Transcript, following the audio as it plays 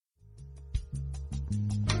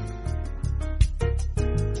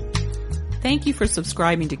Thank you for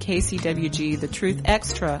subscribing to KCWG The Truth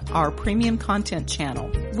Extra, our premium content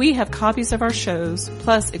channel. We have copies of our shows,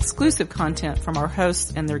 plus exclusive content from our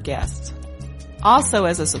hosts and their guests. Also,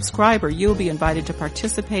 as a subscriber, you'll be invited to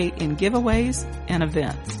participate in giveaways and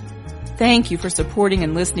events. Thank you for supporting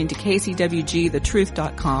and listening to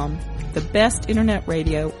KCWGTheTruth.com, the best internet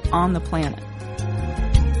radio on the planet.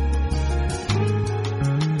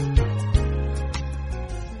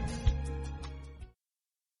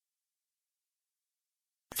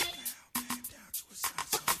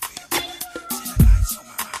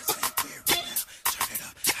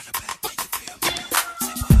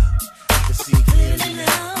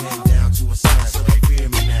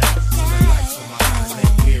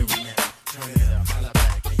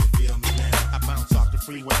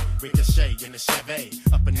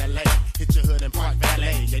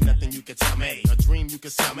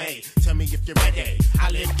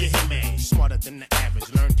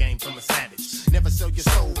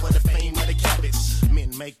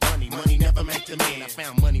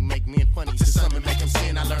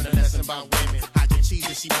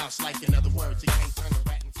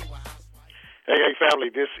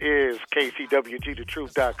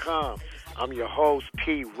 KCWGTheTruth.com. I'm your host,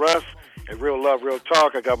 T. Russ, at Real Love, Real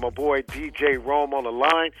Talk. I got my boy, DJ Rome, on the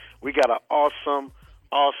line. We got an awesome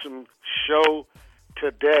show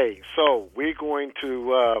today. So we're going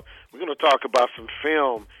to talk about some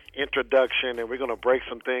film introduction, and we're going to break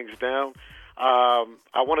some things down. I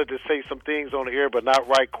wanted to say some things on the air, but not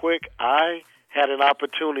right quick. I had an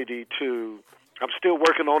opportunity I'm still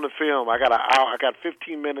working on the film. I got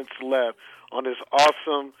 15 minutes left on this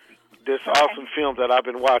awesome film that I've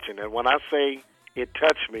been watching. And when I say it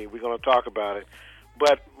touched me, we're going to talk about it.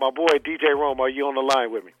 But my boy, DJ Rome, are you on the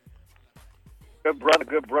line with me? Good brother.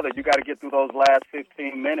 You got to get through those last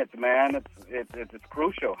 15 minutes, man. It's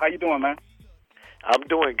crucial. How you doing, man? I'm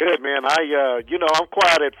doing good, man. I'm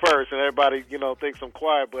quiet at first, and everybody, thinks I'm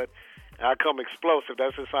quiet, but I come explosive.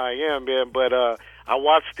 That's just how I am, man. But I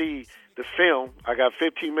watched the film. I got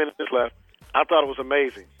 15 minutes left. I thought it was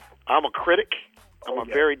amazing. I'm a critic. I'm a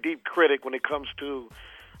very deep critic when it comes to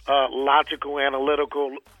logical,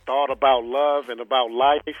 analytical thought about love and about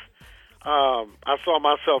life. I saw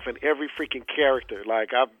myself in every freaking character.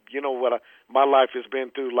 Like, my life has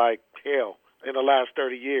been through like hell in the last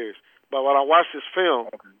 30 years. But when I watched this film,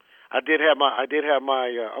 I did have my. I'm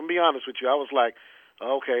gonna be honest with you. I was like,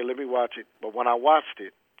 okay, let me watch it. But when I watched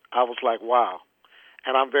it, I was like, wow,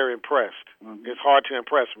 and I'm very impressed. Mm-hmm. It's hard to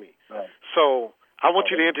impress me. Right. So I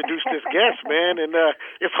want you to introduce this guest, man, and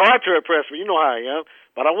it's hard to impress me. You know how I am.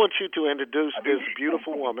 But I want you to introduce this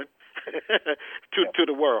beautiful woman to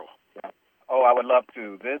the world. Oh, I would love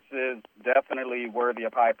to. This is definitely worthy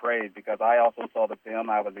of high praise because I also saw the film.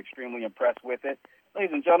 I was extremely impressed with it.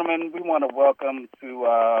 Ladies and gentlemen, we want to welcome to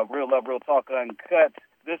Real Love, Real Talk Uncut.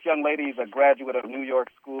 This young lady is a graduate of New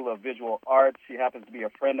York School of Visual Arts. She happens to be a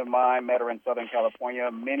friend of mine. Met her in Southern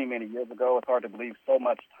California many, many years ago. It's hard to believe so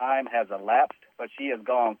much time has elapsed, but she has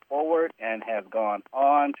gone forward and has gone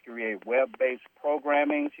on to create web-based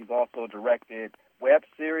programming. She's also directed web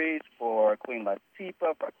series for Queen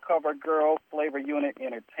Latifah, for CoverGirl, Flavor Unit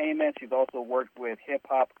Entertainment. She's also worked with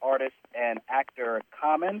hip-hop artist and actor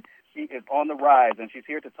Common. She is on the rise, and she's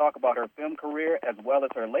here to talk about her film career as well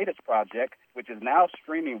as her latest project, which is now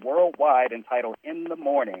streaming worldwide, entitled In the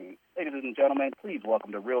Morning. Ladies and gentlemen, please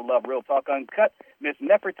welcome to Real Love, Real Talk Uncut, Miss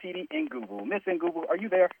NEFERTITE NGUVU. Miss NGUVU, are you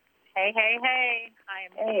there? Hey. I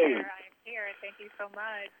am here. Thank you so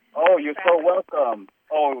much. Oh, you're so welcome.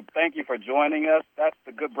 Oh, thank you for joining us. That's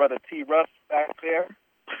the good brother T. Russ back there.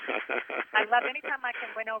 I love anytime I can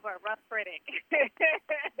win over a rough critic.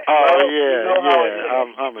 Oh, yeah.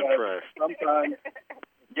 I'm impressed. Sometimes,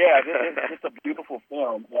 it's a beautiful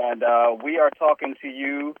film. And we are talking to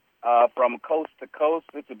you from coast to coast.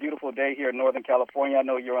 It's a beautiful day here in Northern California. I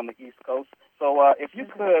know you're on the East Coast. So if you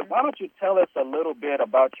could, why don't you tell us a little bit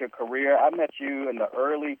about your career? I met you in the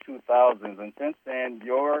early 2000s, and since then,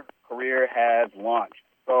 your career has launched.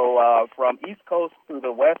 So from East Coast to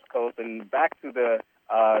the West Coast and back to the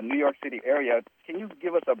New York City area, can you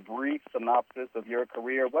give us a brief synopsis of your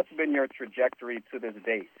career? What's been your trajectory to this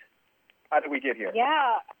date? How did we get here?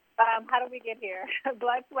 Yeah. How did we get here?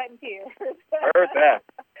 Blood, sweat, and tears. Heard that.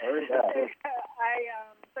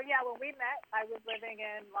 When we met, I was living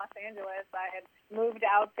in Los Angeles. I had moved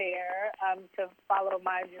out there to follow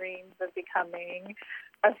my dreams of becoming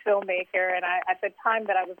a filmmaker. And at the time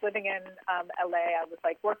that I was living in L.A., I was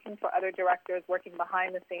working for other directors, working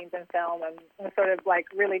behind the sines in film, and sort of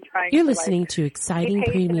really trying. You're listening to exciting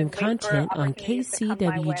premium content on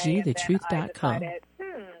KCWGTheTruth.com.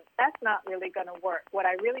 That's not really going to work. What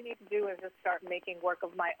I really need to do is just start making work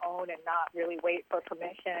of my own and not really wait for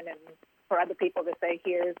permission and for other people to say,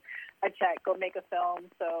 here's a check, go make a film.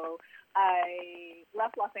 So I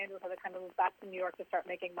left Los Angeles and I kind of moved back to New York to start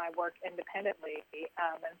making my work independently.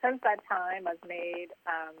 And since that time, I've made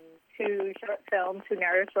two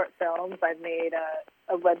narrative short films. I've made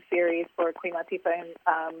a web series for Queen Latifah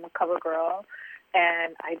and Cover Girl.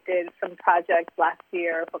 And I did some projects last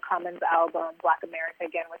year for Common's album, Black America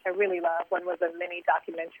Again, which I really love. One was a mini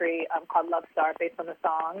documentary called Love Star, based on the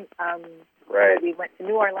song. Right. We went to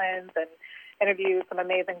New Orleans and interviewed some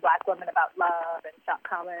amazing Black women about love and shot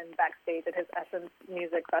Common backstage at his Essence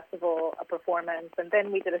Music Festival performance. And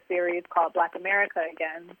then we did a series called Black America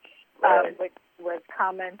Again, which was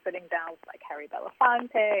Common sitting down with like Harry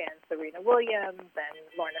Belafonte and Serena Williams and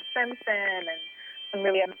Lorna Simpson and some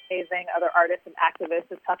really amazing other artists and activists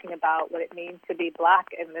is talking about what it means to be Black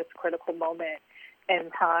in this critical moment in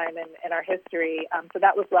time and in our history. So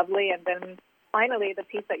that was lovely. And then finally, the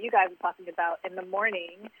piece that you guys are talking about, In the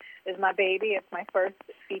Morning, is my baby. It's my first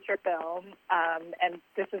feature film. And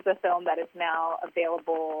this is a film that is now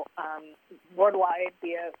available worldwide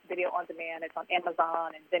via video on demand. It's on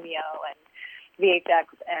Amazon and Vimeo and VHX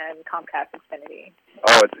and Comcast Xfinity.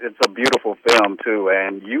 Oh, it's a beautiful film, too.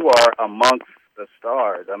 And you are amongst the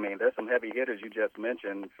stars. I mean, there's some heavy hitters you just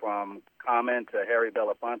mentioned, from Common to Harry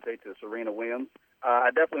Belafonte to Serena Williams. I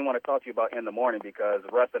definitely want to talk to you about In the Morning because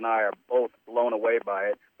Russ and I are both blown away by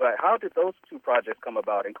it. But how did those two projects come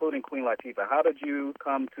about, including Queen Latifah? How did you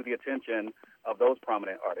come to the attention of those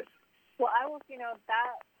prominent artists? Well,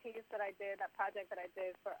 that piece that I did, that project that I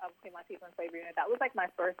did for Queen Latifah and Slavery Unit, that was like my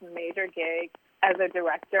first major gig as a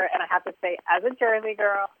director. And I have to say, as a Jersey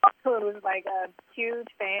girl who's like a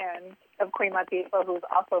huge fan of Queen Latifah, who's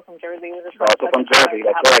also from Jersey. Also from Jersey,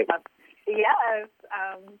 that's right. Yes,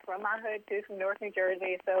 from my hood too, from Newark, New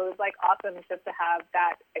Jersey. So it was like awesome just to have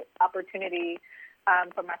that opportunity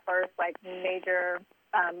for my first like major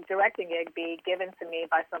directing gig be given to me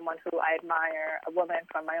by someone who I admire, a woman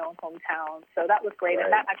from my own hometown. So that was great. Right.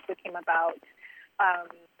 And that actually came about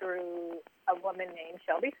through a woman named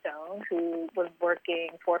Shelby Stone, who was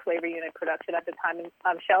working for Flavor Unit Production at the time. And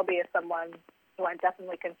Shelby is someone who I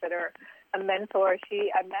definitely consider a mentor.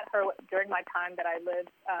 I met her during my time that I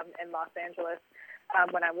lived in Los Angeles.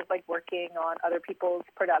 When I was like working on other people's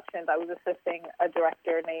productions, I was assisting a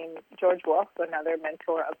director named George Wolf, another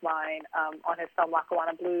mentor of mine, on his film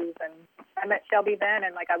Lackawanna Blues. And I met Shelby then,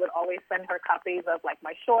 and like I would always send her copies of like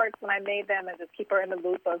my shorts when I made them, and just keep her in the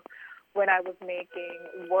loop of when I was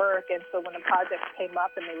making work. And so when the project came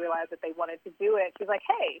up and they realized that they wanted to do it, she's like,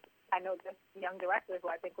 hey, I know this young director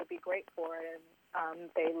who I think would be great for it.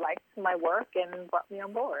 And they liked my work and brought me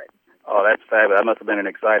on board. Oh, that's fabulous. That must have been an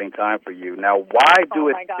exciting time for you. Now, why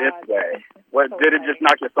do it this way? What, did it just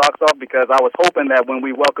knock your socks off? Because I was hoping that when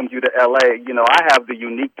we welcomed you to L.A., I have the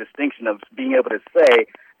unique distinction of being able to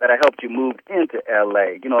say that I helped you move into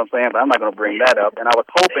L.A. You know what I'm saying? But I'm not going to bring that up. And I was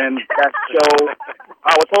hoping that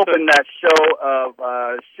show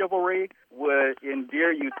of chivalry would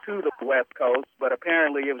endear you to the West Coast, but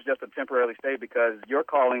apparently it was just a temporary stay because your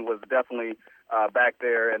calling was definitely back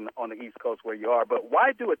there and on the East Coast where you are. But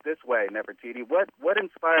why do it this way, Nefertiti? What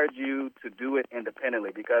inspired you to do it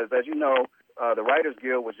independently? Because, as you know, the Writers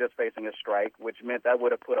Guild was just facing a strike, which meant that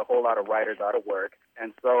would have put a whole lot of writers out of work.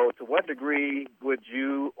 And so to what degree would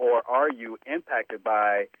you or are you impacted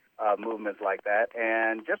by movements like that?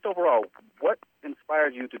 And just overall, what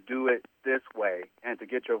inspires you to do it this way and to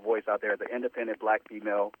get your voice out there as an independent Black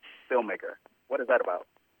female filmmaker? What is that about?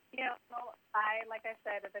 Like I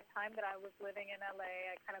said, at the time that I was living in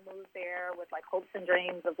LA, I kind of moved there with like hopes and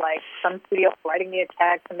dreams of like some studio writing me a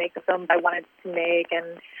check to make the films I wanted to make.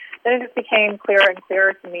 And then it just became clearer and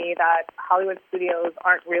clearer to me that Hollywood studios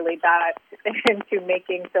aren't really that into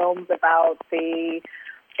making films about the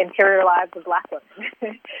interior lives of Black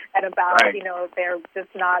women and about, right. They're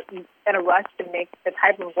just not in a rush to make the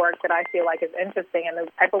type of work that I feel like is interesting and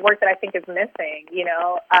the type of work that I think is missing,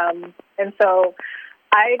 And so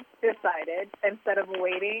I decided, instead of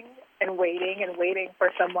waiting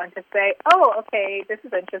for someone to say, oh, okay, this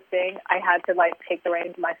is interesting, I had to take the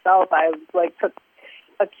reins myself. I took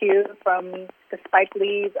a cue from the Spike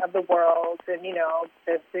Lees of the world and,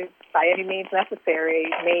 the By Any Means Necessary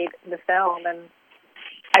made the film. And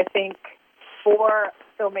I think for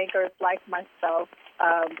filmmakers like myself,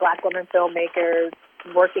 Black women filmmakers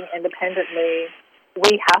working independently,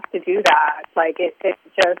 we have to do that.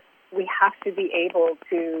 We have to be able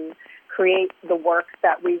to create the work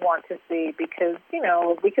that we want to see because,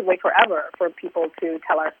 we could wait forever for people to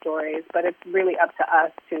tell our stories, but it's really up to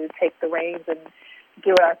us to take the reins and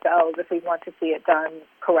do it ourselves if we want to see it done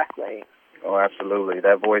correctly. Oh, absolutely.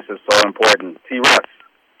 That voice is so important. T. Russ.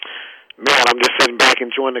 Man, I'm just sitting back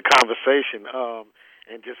enjoying the conversation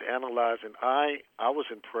and just analyzing. I was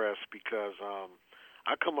impressed because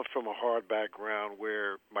I come up from a hard background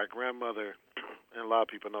where my grandmother, and a lot of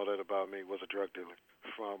people know that about me, was a drug dealer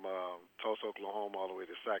from Tulsa, Oklahoma, all the way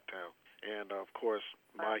to Sacktown. And, of course,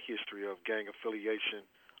 my history of gang affiliation,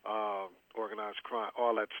 organized crime,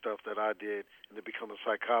 all that stuff that I did, and to become a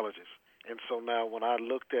psychologist. And so now when I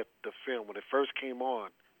looked at the film, when it first came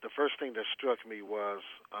on, the first thing that struck me was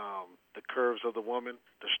the curves of the woman,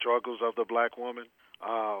 the struggles of the black woman.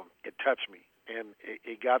 It touched me. And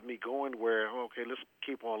it got me going where, okay, let's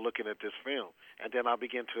keep on looking at this film. And then I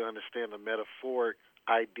began to understand the metaphoric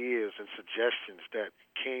ideas and suggestions that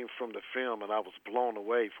came from the film, and I was blown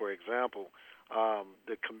away. For example,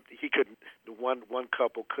 one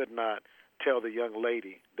couple could not tell the young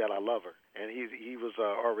lady that I love her, and he was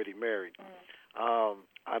already married. I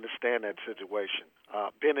understand that situation.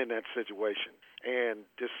 Been in that situation, and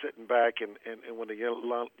just sitting back and when the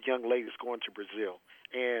young lady's going to Brazil,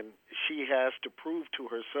 and she has to prove to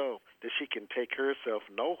herself that she can take care of herself,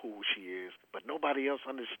 know who she is, but nobody else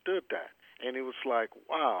understood that. And it was like,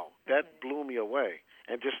 wow, that blew me away.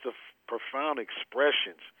 And just the profound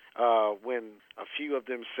expressions when a few of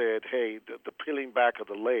them said, hey, the peeling back of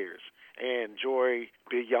the layers and joy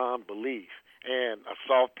beyond belief and a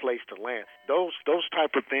soft place to land. Those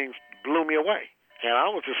type of things blew me away. And I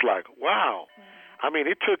was just like, wow. I mean,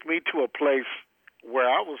 it took me to a place where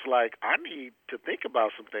I was like, I need to think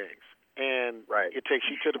about some things. And it takes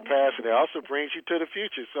you to the past, and it also brings you to the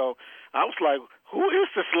future. So I was like, who is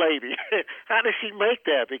this lady? How did she make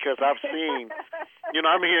that? Because I've seen,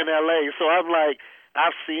 I'm here in L.A., so I'm like,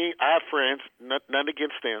 I have friends, none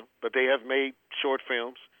against them, but they have made short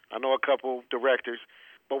films. I know a couple directors.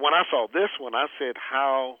 But when I saw this one, I said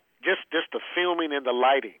how just the filming and the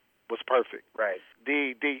lighting was perfect. Right.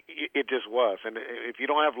 It just was. And if you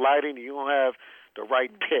don't have lighting, you don't have the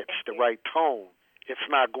right pitch, the right tone, it's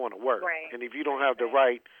not going to work. Right. And if you don't have the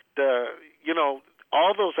right,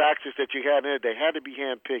 all those actors that you had in it, they had to be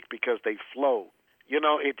handpicked because they flowed.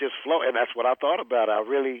 It just flowed. And that's what I thought about it.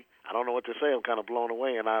 I don't know what to say. I'm kind of blown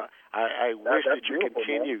away. And I wish that you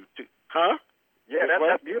continue to, huh? Yeah,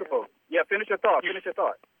 that's beautiful. Yeah, finish your thought.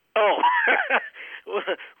 Oh,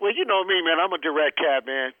 well, you know me, man. I'm a direct cat,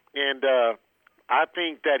 man. And I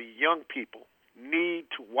think that young people need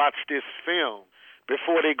to watch this film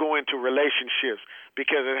before they go into relationships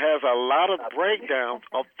because it has a lot of breakdowns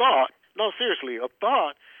of thought. No, seriously, of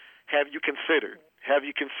thought. Have you considered?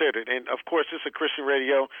 And, of course, this is a Christian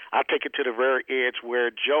radio. I take it to the very edge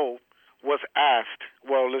where Job was asked,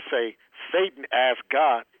 well, let's say Satan asked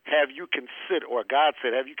God, have you considered, or God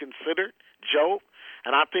said, have you considered Job?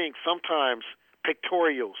 And I think sometimes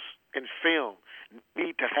pictorials in film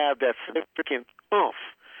need to have that significant oomph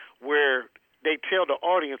where they tell the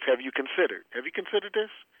audience, have you considered? Have you considered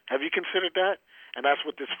this? Have you considered that? And that's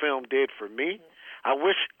what this film did for me. I'm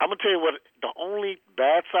going to tell you what, the only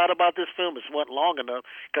bad side about this film is it wasn't long enough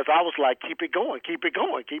because I was like, keep it going.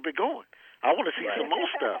 I want to see some more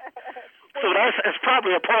stuff. So that's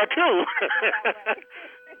probably a part two.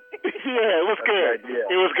 Yeah, it was good.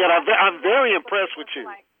 It was good. I'm very impressed with you.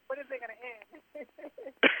 When is it going to end?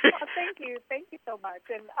 Well, thank you so much.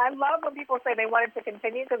 And I love when people say they want it to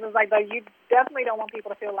continue because it's like, you definitely don't want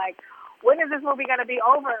people to feel like, when is this movie going to be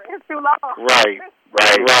over? It's too long. Right.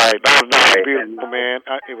 That was beautiful, man.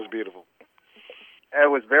 It was beautiful. It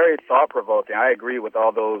was very thought-provoking. I agree with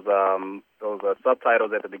all those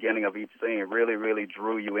subtitles at the beginning of each scene. Really, really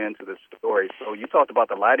drew you into the story. So you talked about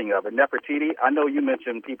the lighting of it. Nefertiti, I know you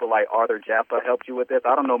mentioned people like Arthur Jaffa helped you with this.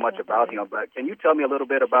 I don't know much about him, but can you tell me a little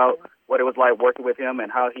bit about what it was like working with him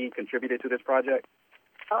and how he contributed to this project?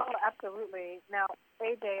 Oh, absolutely. Now,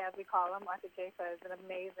 AJ, as we call him, Arthur Jaffa, is an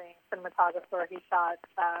amazing cinematographer. He shot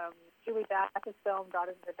Julie Dash's film,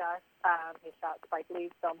 Daughters of the Dust. He shot Spike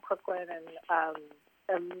Lee's film, Crooklyn,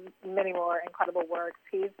 and many more incredible works.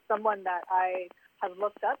 He's someone that I have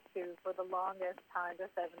looked up to for the longest time,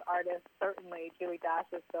 just as an artist. Certainly, Julie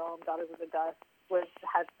Dash's film, Daughters of the Dust,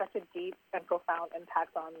 had such a deep and profound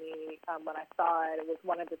impact on me when I saw it. It was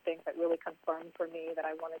one of the things that really confirmed for me that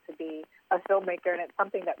I wanted to be a filmmaker, and it's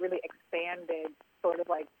something that really expanded sort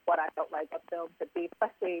of like what I felt like a film could be,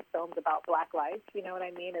 especially films about Black life. You know what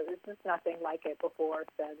I mean? It was just nothing like it before or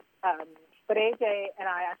since. But AJ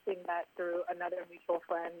and I actually met through another mutual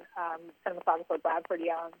friend, cinematographer Bradford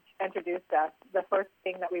Young, introduced us. The first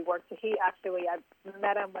thing that we worked, I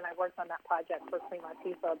met him when I worked on that project for Prima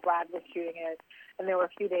Tifa. Brad was shooting it, and there were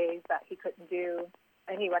a few days that he couldn't do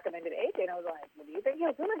and he recommended AJ, and I was like, what do you think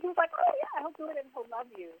he'll do it? He was like, oh, yeah, he'll do it, and he'll love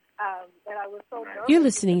you. And I was so nervous. You're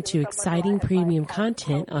listening to exciting premium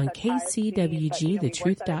content on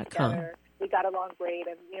KCWGthetruth.com. We got along great,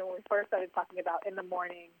 and when we first started talking about In the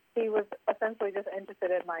Morning, he was essentially just interested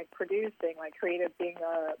in producing, being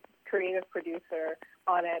a creative producer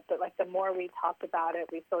on it. But the more we talked about it,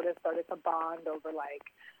 we sort of started to bond over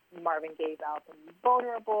Marvin Gaye's album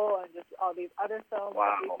Vulnerable and just all these other films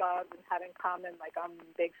that we loved and had in common. I'm a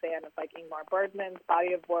big fan of Ingmar Bergman's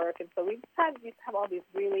body of work, and so we used to have all these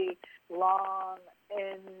really long,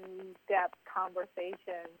 in-depth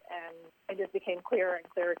conversations, and it just became clearer and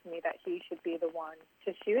clearer to me that he should be the one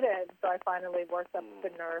to shoot it. So I finally worked up the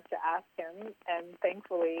nerve to ask him, and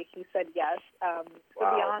thankfully he said yes.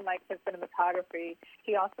 Beyond his cinematography,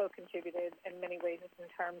 he also contributed in many ways just in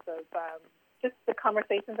terms of just the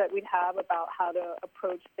conversations that we'd have about how to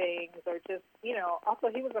approach things, or just, also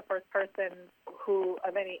he was the first person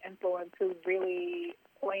of any influence who really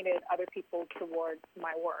pointed other people towards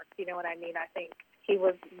my work. You know what I mean? I think he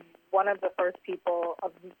was one of the first people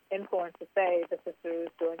of influence to say the sister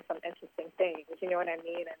is doing some interesting things. You know what I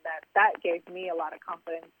mean? And that gave me a lot of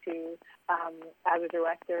confidence to, as a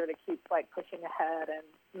director, to keep pushing ahead and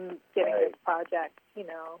getting this project,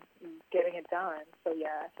 getting it done. So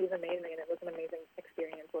yeah, he's amazing, and it was an amazing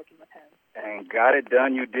experience working with him. And got it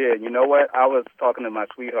done, you did. You know what? I was talking to my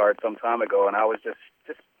sweetheart some time ago, and I was just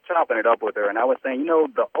chopping it up with her, and I was saying,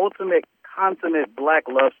 the ultimate consummate black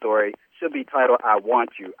love story should be titled I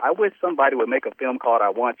Want You. I wish somebody would make a film called I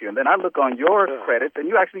Want You. And then I look on your credits, and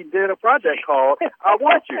you actually did a project called I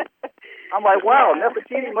Want You. I'm like, wow,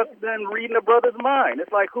 Nefertiti must have been reading a brother's mind.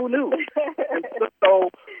 It's like, who knew? And so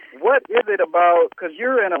what is it about, because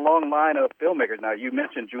you're in a long line of filmmakers now. You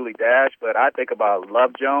mentioned Julie Dash, but I think about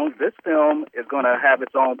Love Jones. This film is going to have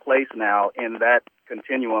its own place now in that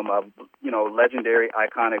continuum of, legendary,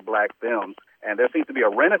 iconic black films. And there seems to be a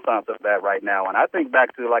renaissance of that right now. And I think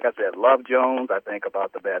back to, like I said, Love Jones. I think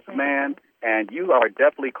about The Best Man. And you are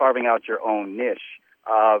definitely carving out your own niche.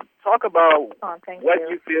 Talk about what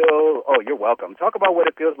you feel. Oh, you're welcome. Talk about what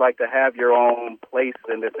it feels like to have your own place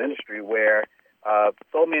in this industry where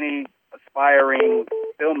so many aspiring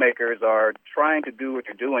filmmakers are trying to do what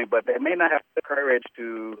you're doing, but they may not have the courage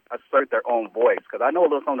to assert their own voice. Because I know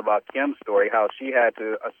a little something about Kim's story, how she had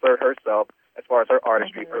to assert herself as far as her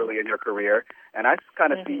artistry early in your career. And I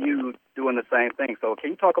kind of see you doing the same thing. So can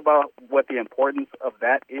you talk about what the importance of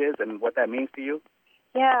that is and what that means to you?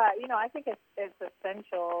 Yeah, I think it's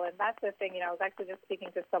essential, and that's the thing. I was actually just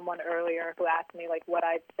speaking to someone earlier who asked me what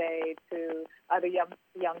I'd say to other young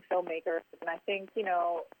filmmakers, and I think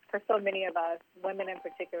for so many of us, women in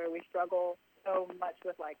particular, we struggle so much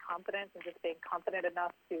with confidence and just being confident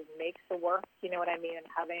enough to make the work. You know what I mean? And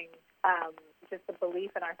having just the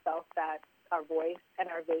belief in ourselves that our voice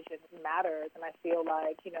and our vision matters, and I feel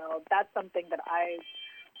that's something that I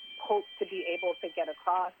hope to be able to get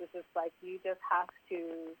across. Is just you just have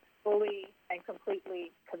to fully and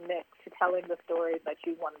completely commit to telling the stories that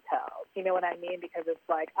you want to tell. You know what I mean? Because it's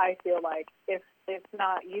I feel if it's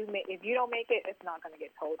not if you don't make it, it's not going to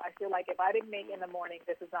get told. I feel if I didn't make In the Morning,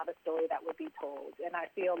 this is not a story that would be told. And I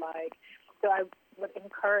feel so I would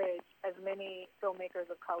encourage as many filmmakers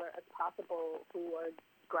of color as possible who are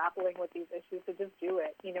grappling with these issues to just do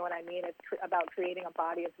it. You know what I mean? It's about creating a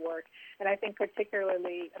body of work. And I think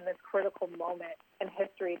particularly in this critical moment in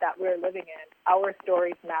history that we're living in, our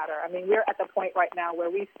stories matter. I mean, we're at the point right now where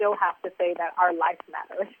we still have to say that our life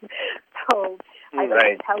matters. So I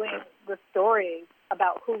think telling the stories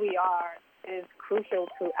about who we are is crucial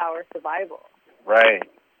to our survival. Right.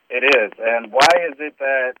 It is. And why is it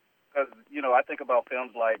that, because, I think about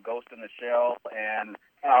films like Ghost in the Shell and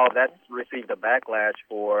how that's received a backlash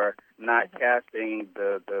for not casting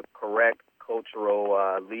the correct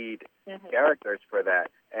cultural lead characters for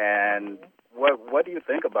that. And what do you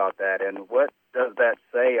think about that? And what does that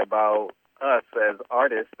say about us as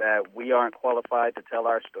artists that we aren't qualified to tell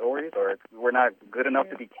our stories, or we're not good enough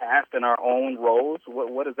to be cast in our own roles?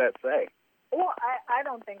 What does that say? Well, I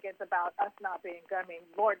don't think it's about us not being good. I mean,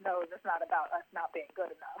 Lord knows it's not about us not being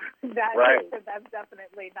good enough. That's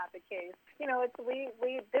definitely not the case. It's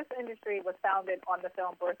this industry was founded on the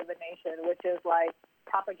film Birth of a Nation, which is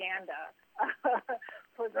propaganda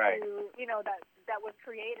that was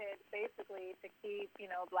created basically to keep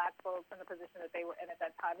black folks in the position that they were in at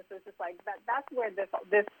that time. So it's just that's where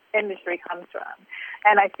this industry comes from,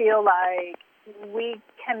 and I feel we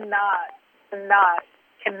cannot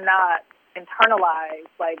internalize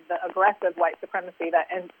the aggressive white supremacy that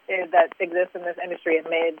exists in this industry and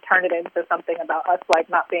turn it into something about us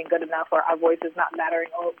not being good enough, or our voices not mattering,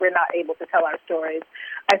 or we're not able to tell our stories.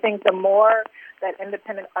 I think the more that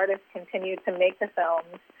independent artists continue to make the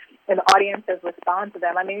films and audiences respond to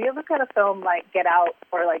them. I mean, you look at a film like Get Out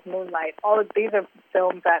or like Moonlight, all of these are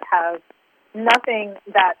films that have nothing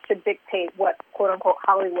that should dictate what quote-unquote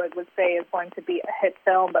Hollywood would say is going to be a hit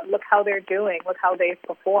film, but look how they're doing, look how they've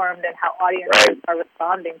performed and how audiences are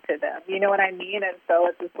responding to them. You know what I mean? And so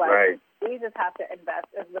it's just like, we just have to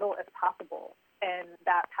invest as little as possible in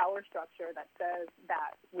that power structure that says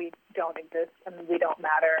that we don't exist and we don't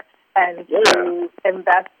matter, and to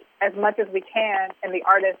invest as much as we can in the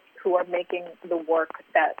artists who are making the work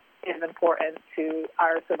that is important to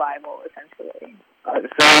our survival, essentially. I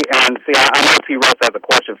know T. Russ has a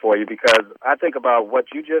question for you, because I think about what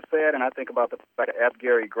you just said, and I think about the fact that F.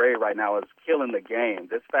 Gary Gray right now is killing the game.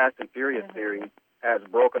 This Fast and Furious series has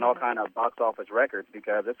broken all kind of box office records,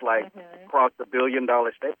 because it's like crossed the $1 billion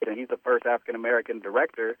stage, and he's the first African-American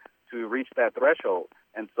director to reach that threshold.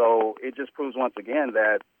 And so it just proves once again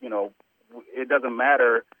that, you know, it doesn't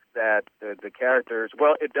matter that the characters,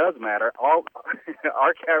 well, it does matter. All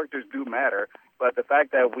our characters do matter, but the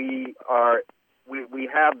fact that we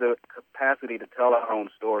have the capacity to tell our own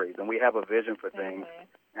stories, and we have a vision for things,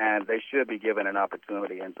 and they should be given an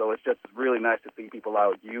opportunity. And so it's just really nice to see people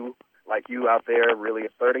like you out there really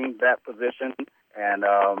asserting that position. And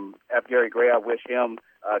F. Gary Gray, I wish him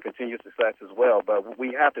continued success as well. But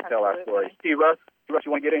we have to tell our stories. T. Russ,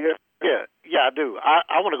 you want to get in here? Yeah, I do.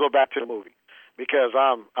 I want to go back to the movie, because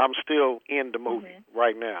I'm still in the movie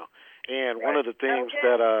right now. And one of the things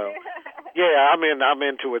that I'm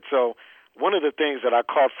into it. So one of the things that I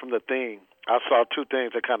caught from the thing, I saw two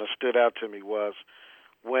things that kind of stood out to me was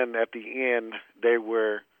when at the end they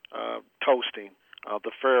were toasting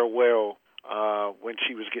the farewell when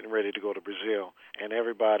she was getting ready to go to Brazil, and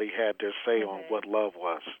everybody had their say on what love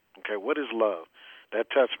was. Okay, what is love? That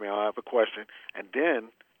touched me. I have a question. And then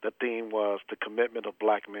the theme was the commitment of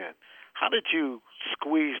black men. How did you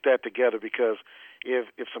squeeze that together? Because if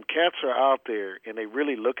some cats are out there and they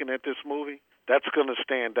really looking at this movie, that's going to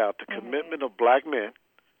stand out. The commitment of black men,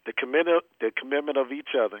 the commitment of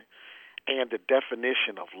each other, and the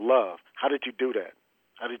definition of love. How did you do that?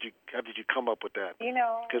 How did you come up with that? You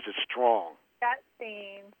know, because it's strong. That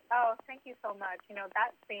scene. Oh, thank you so much. You know,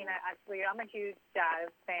 that scene. I'm a huge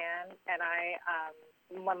jazz fan, and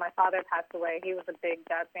when my father passed away, he was a big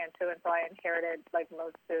jazz fan too, and so I inherited like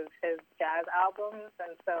most of his jazz albums.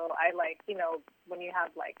 And so I when you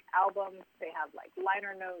have like albums, they have like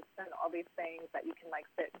liner notes and all these things that you can like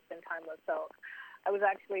sit and spend time with. So I was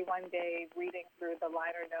actually one day reading through the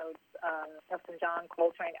liner notes of some John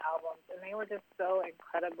Coltrane albums, and they were just so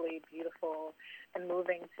incredibly beautiful and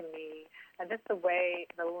moving to me. And just the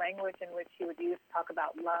language in which he would use to talk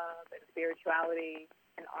about love and spirituality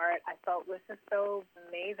and art, I felt was just so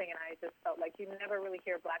amazing. And I just felt like you never really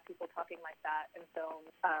hear black people talking like that in film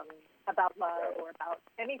about love or about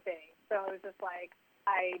anything. So it was just like,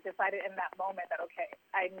 I decided in that moment that, okay,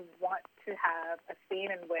 I want to have a scene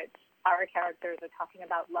in which our characters are talking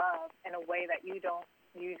about love in a way that you don't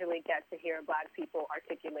usually get to hear black people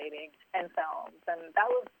articulating in films. And that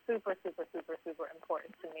was super, super, super, super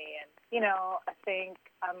important to me. And, you know, I think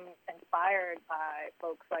I'm inspired by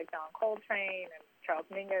folks like John Coltrane and Charles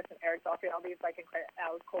Mingus and Eric Dolphy, all these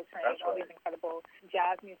Alex Coltrane, all these incredible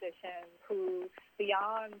jazz musicians who,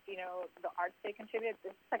 beyond, you know, the arts they contributed,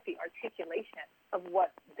 it's like the articulation of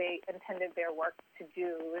what they intended their work to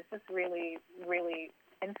do. It's just really, really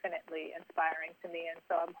infinitely inspiring to me. And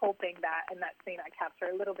so I'm hoping that in that scene I capture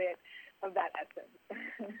a little bit of that essence.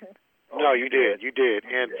 No, you did.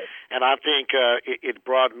 And I think it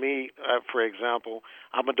brought me, for example,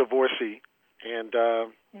 I'm a divorcee and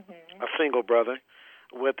a single brother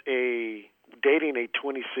with dating a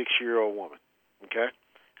 26-year-old woman. Okay?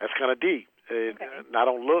 That's kind of deep. Okay. I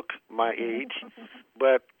don't look my age,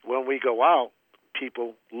 but when we go out,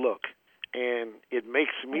 people look. And it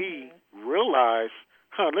makes me realize,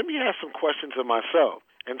 let me ask some questions of myself.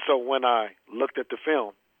 And so when I looked at the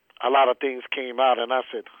film, a lot of things came out, and I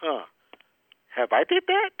said, have I did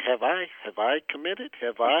that? Have I committed?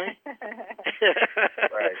 Have I?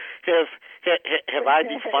 Have I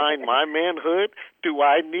defined my manhood? Do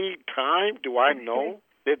I need time? Do I know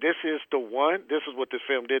that this is the one? This is what this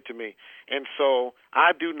film did to me. And so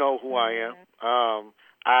I do know who I am.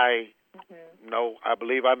 I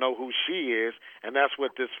believe I know who she is, and that's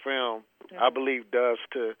what this film, I believe, does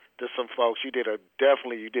to some folks. You did a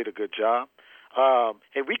good job.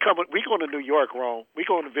 Hey, we going to New York, Rome. We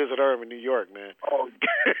going to visit her in New York, man. Oh,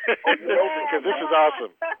 because this is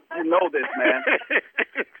awesome. You know this, man.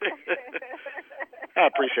 I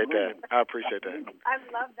appreciate that. I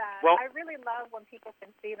love that. Well, I really love when people can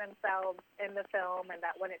see themselves in the film, and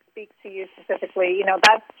that when it speaks to you specifically,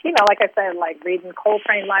 that's, like I said, like reading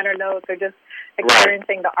Coltrane liner notes or just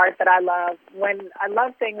experiencing the art that I love. When I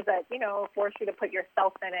love things that, force you to put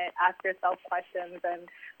yourself in it, ask yourself questions, and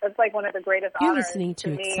that's like one of the greatest You're honors listening to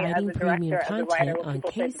me exciting as a premium director, as a writer, content on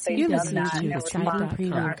KCWG. You're listening to exciting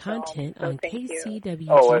premium content on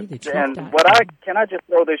KCWG. Can I just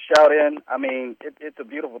throw this shout in? I mean, it's a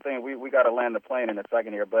beautiful thing. We got to land the plane in a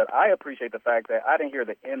second here, but I appreciate the fact that I didn't hear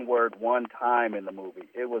the N-word one time in the movie.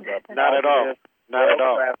 It was a not at all,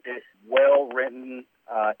 well-crafted, well-written,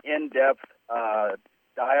 in-depth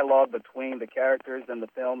dialogue between the characters in the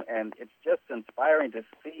film, and it's just inspiring to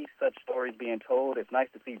see such stories being told. It's nice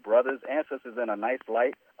to see brothers and sisters in a nice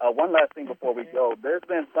light. One last thing before we go. There's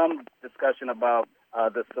been some discussion about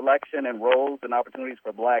the selection and roles and opportunities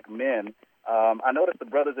for black men. I noticed the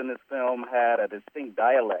brothers in this film had a distinct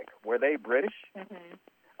dialect. Were they British? Mm-hmm.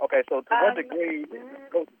 Okay, so to what degree?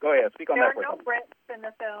 Go ahead, speak on that. There are no Brits in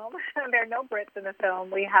the film. There are no Brits in the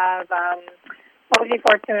film. We have Oji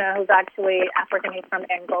Fortuna, who's actually African. He's from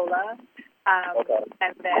Angola.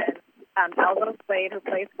 And then Aldo Slade, who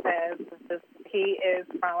plays Fez. He is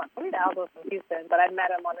from, I believe Aldo's from Houston, but I met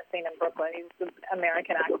him on the scene in Brooklyn. He's an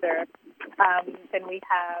American actor. Then we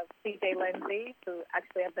have C.J. Lindsay, who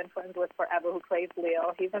actually I've been friends with forever, who plays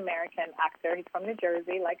Leo. He's an American actor. He's from New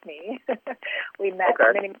Jersey, like me. We met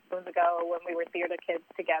many moons ago when we were theater kids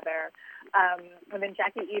together. And then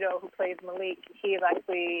Jackie Ito, who plays Malik, he is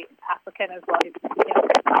actually African as well. He's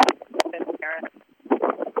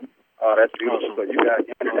Oh, that's beautiful. So you got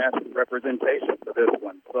international representation for this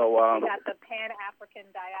one. So we got the Pan-African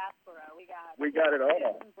diaspora. We got it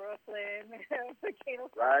all. Brooklyn,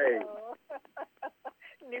 right.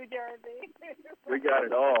 New Jersey. We got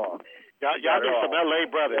it all. Y'all need some LA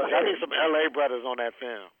brothers. Y'all need some LA brothers on that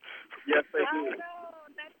film. Yes, they do. I know.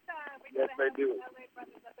 Next time we yes, they do. LA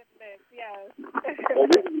brothers up in the mix. Yes. Well,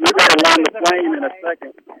 we got to land the plane in a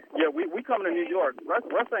second. Yeah, we coming to New York. Russ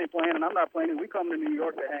ain't playing, and I'm not playing. We coming to New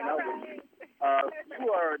York to hang out with you.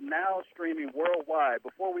 You are now streaming worldwide.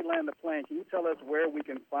 Before we land the plane, can you tell us where we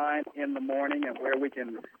can find In the Morning and where we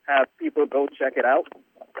can have people go check it out?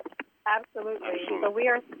 Absolutely. So we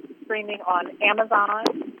are streaming on Amazon,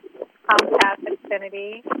 Comcast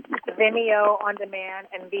Xfinity, Vimeo On Demand,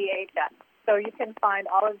 and VHS. So you can find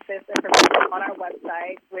all of this information on our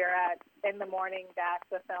website. We're at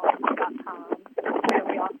inthemorning-thefilm.com. And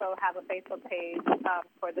we also have a Facebook page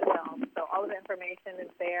for the film. So all of the information is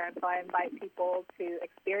there. And so I invite people to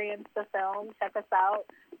experience the film, check us out,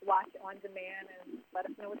 watch on demand, and let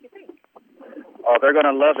us know what you think. Oh, they're going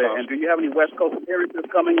to love it. And do you have any West Coast appearances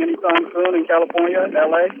coming anytime soon in California,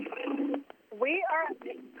 L.A.?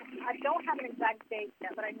 I don't have an exact date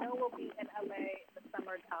yet, but I know we'll be in LA in the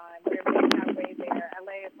summertime. We're making our way there.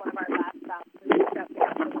 LA is one of our last stops. We got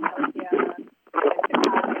Philadelphia and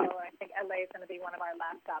Chicago. I think LA is going to be one of our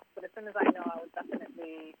last stops. But as soon as I know, I will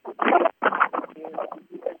definitely contact you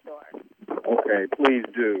for sure. Okay, please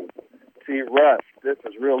do. See, Russ, this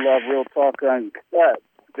is Real Love, Real Talk Uncut.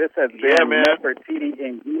 This has been NEFERTITE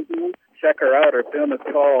NGUVU. Check her out. Her film is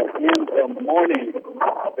called In the Morning.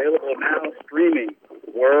 Available now, streaming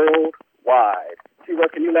worldwide. See,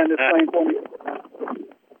 Russ, can you land this plane for me?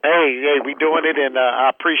 Hey, we doing it, and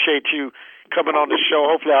I appreciate you coming on the show.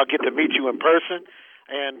 Hopefully I'll get to meet you in person.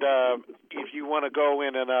 And if you want to go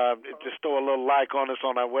in and just throw a little like on us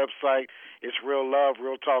on our website, it's Real Love,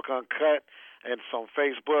 Real Talk Uncut. And it's on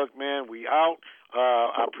Facebook, man. We out.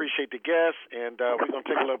 I appreciate the guests, and we're going to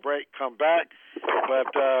take a little break, come back.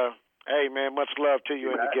 But, hey, man, much love to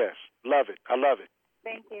you and the guests. Love it. I love it.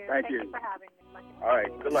 Thank you. Thank you for having me. All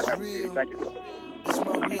right. Good luck. Thank you. It's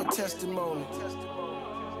my real testimony.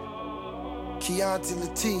 Keontae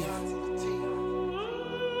Latif.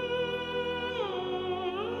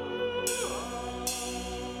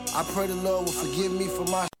 I pray the Lord will forgive me for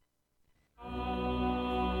my.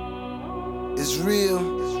 It's real.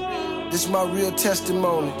 This is my real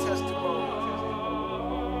testimony.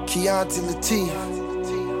 Keontae Latif.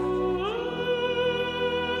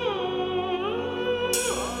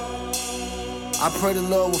 I pray the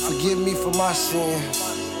Lord will forgive me for my sins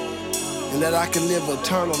and that I can live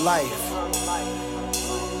eternal life.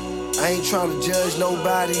 I ain't trying to judge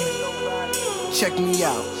nobody. Check me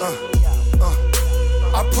out.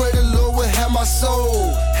 I pray the Lord will have my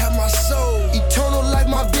soul. Eternal life,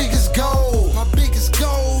 my biggest goal.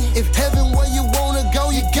 If heaven where you wanna go,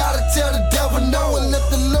 you gotta tell the devil no and let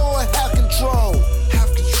the Lord have control.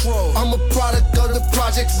 I'm a product of the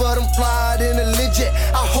projects, but I'm flying in a legit.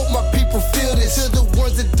 I hope my people feel this. To the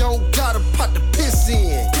ones that don't got a pot to piss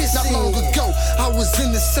in. Not long ago, I was was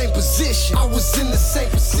in the same position.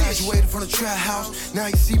 Graduated from the trap house, now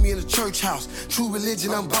you see me in the church house. True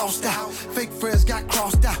religion, I'm bossed out. Fake friends got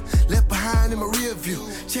crossed out, left behind in my rear view.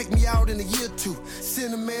 Check me out in a year or two.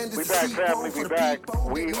 Send a man to We back, family, we back.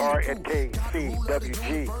 We are at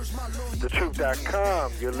KCWG,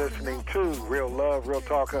 thetruth.com. You're listening to Real Love, Real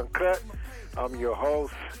Talk Uncut. I'm your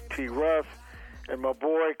host, T. Russ, and my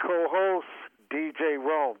boy, co-host, DJ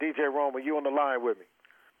Rome. DJ Rome, are you on the line with me?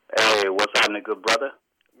 Hey, what's happening, good brother?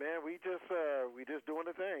 Man, we just doing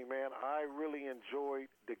the thing, man. I really enjoyed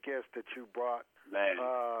the guest that you brought. Man,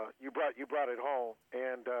 you brought it home,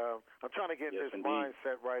 and I'm trying to get this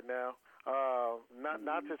mindset right now.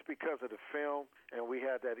 Not just because of the film, and we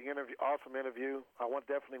had that awesome interview. I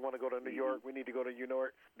definitely want to go to New York. We need to go to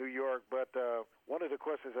New York. But one of the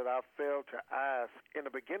questions that I failed to ask in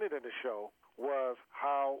the beginning of the show was,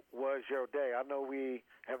 how was your day? I know we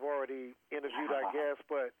have already interviewed our guests,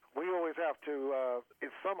 but we always have to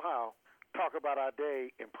somehow talk about our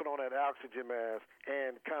day and put on that oxygen mask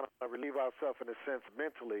and kind of relieve ourselves in a sense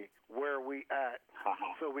mentally where we at,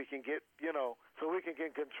 so we can get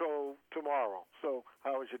control tomorrow. So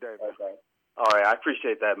how was your day, man? Okay. All right, I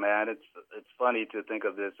appreciate that, man. It's funny to think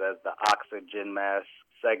of this as the oxygen mask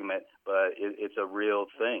segment, but it's a real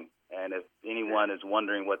thing. And if anyone is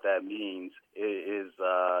wondering what that means, it's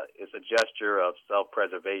a gesture of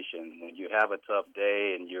self-preservation. When you have a tough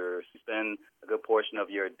day and you spend a good portion of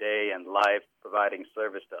your day and life providing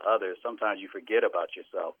service to others, sometimes you forget about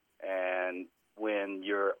yourself. And when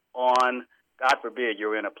you're on, God forbid,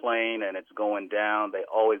 you're in a plane and it's going down, they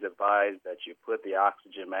always advise that you put the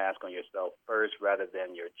oxygen mask on yourself first rather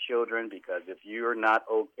than your children, because if you're not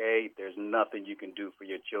okay, there's nothing you can do for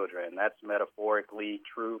your children. And that's metaphorically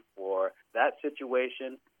true for that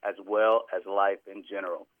situation as well as life in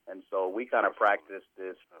general. And so we kind of practice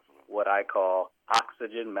this, what I call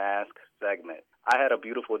oxygen mask segment. I had a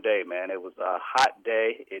beautiful day, man. It was a hot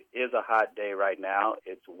day. It is a hot day right now.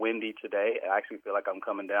 It's windy today. I actually feel like I'm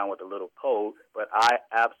coming down with a little cold, but I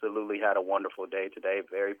absolutely had a wonderful day today,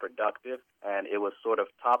 very productive, and it was sort of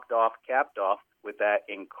capped off with that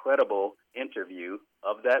incredible interview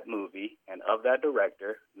of that movie and of that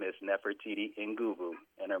director, Miss NEFERTITE NGUVU,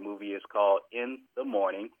 and her movie is called In the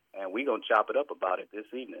Morning, and we're going to chop it up about it this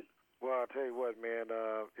evening. Well, I'll tell you what, man,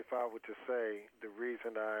 if I were to say the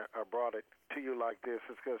reason I brought it to you like this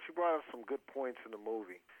is because she brought us some good points in the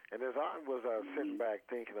movie. And as I was sitting back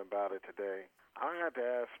thinking about it today, I had to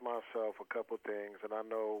ask myself a couple of things, and I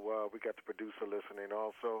know we got the producer listening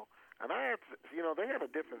also. And I had to, they had a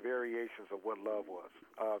different variations of what love was.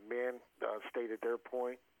 Men stated their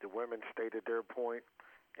point. The women stated their point.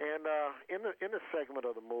 And in the segment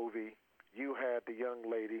of the movie, you had the young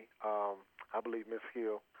lady, I believe Miss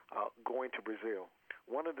Hill, going to Brazil.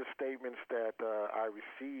 One of the statements that I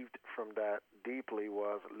received from that deeply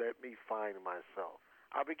was, "Let me find myself."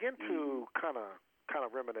 I began to kind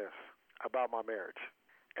of reminisce about my marriage,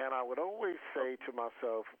 and I would always say to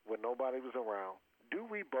myself when nobody was around, do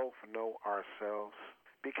we both know ourselves?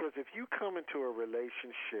 Because if you come into a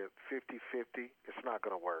relationship 50-50, it's not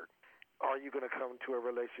going to work. Are you going to come to a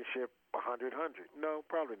relationship 100-100? No,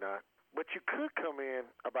 probably not. But you could come in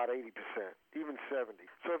about 80%, even 70.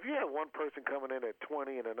 So if you have one person coming in at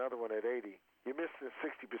 20 and another one at 80, you're missing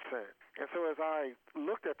 60%. And so as I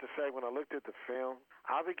looked at the segment, I looked at the film,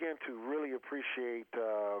 I began to really appreciate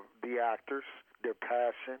the actors, their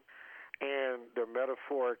passion, and their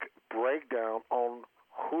metaphoric breakdown on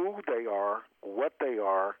who they are, what they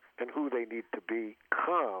are, and who they need to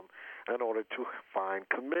become in order to find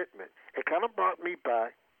commitment. It kind of brought me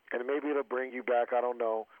back, and maybe it'll bring you back, I don't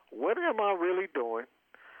know. What am I really doing?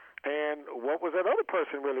 And what was that other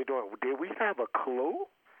person really doing? Did we have a clue?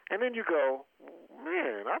 And then you go,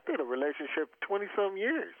 man, I've been in a relationship 20-some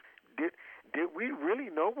years. Did we really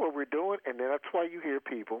know what we're doing? And then that's why you hear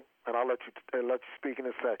people, and I'll let you speak in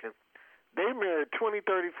a second. They married 20,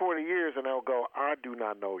 30, 40 years, and they'll go, I do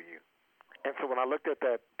not know you. And so when I looked at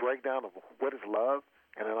that breakdown of what is love,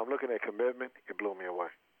 and then I'm looking at commitment, it blew me away.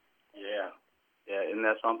 Yeah, isn't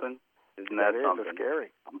that something? Isn't that something? It's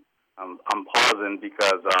scary. I'm pausing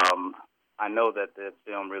because I know that the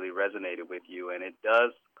film really resonated with you, and it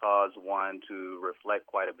does cause one to reflect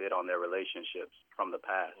quite a bit on their relationships from the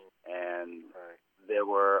past. And there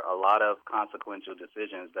were a lot of consequential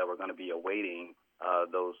decisions that were going to be awaiting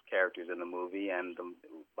those characters in the movie, and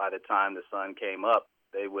by the time the sun came up,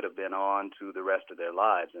 they would have been on to the rest of their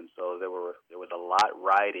lives. And so there was a lot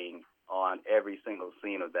riding on every single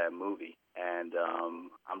scene of that movie. And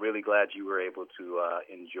I'm really glad you were able to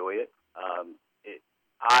enjoy it.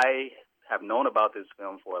 I have known about this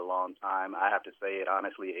film for a long time. I have to say it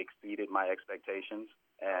honestly exceeded my expectations.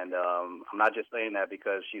 And I'm not just saying that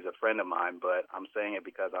because she's a friend of mine, but I'm saying it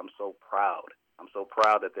because I'm so proud. I'm so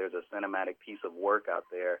proud that there's a cinematic piece of work out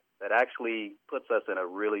there that actually puts us in a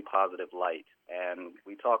really positive light. And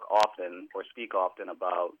we talk often or speak often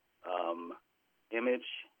about image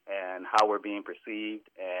and how we're being perceived.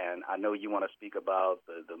 And I know you want to speak about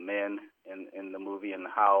the men in the movie and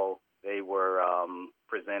how they were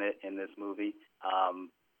presented in this movie.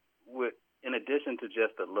 In addition to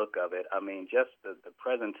just the look of it, I mean, just the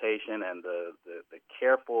presentation and the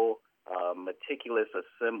careful, meticulous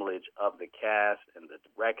assemblage of the cast and the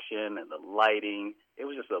direction and the lighting. It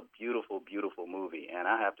was just a beautiful, beautiful movie. And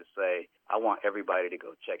I have to say, I want everybody to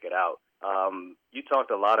go check it out. You talked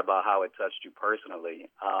a lot about how it touched you personally.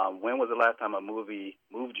 When was the last time a movie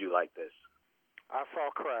moved you like this? I saw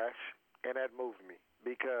Crash, and that moved me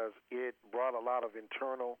because it brought a lot of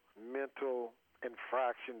internal mental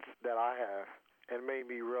infractions that I have and made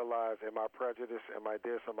me realize, am I prejudiced, am I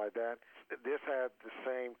this, am I that? This had the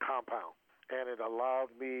same compound, and it allowed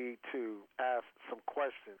me to ask some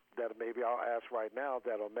questions that maybe I'll ask right now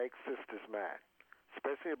that'll make sisters mad,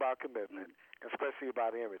 especially about commitment, especially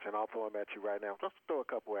about image, and I'll throw them at you right now. Let's throw a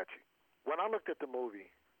couple at you. When I looked at the movie,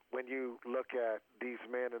 when you look at these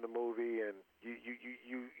men in the movie and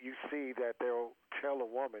you see that they'll tell a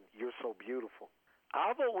woman, you're so beautiful.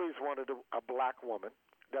 I've always wanted a black woman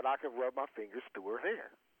that I could rub my fingers through her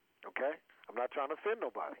hair, okay? I'm not trying to offend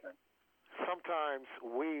nobody. Sometimes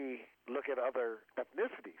we look at other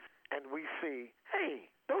ethnicities and we see, hey,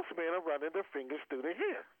 those men are running their fingers through their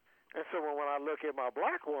hair. And so when I look at my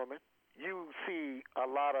black woman, you see a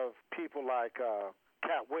lot of people like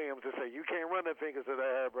Cat Williams that say, you can't run their fingers through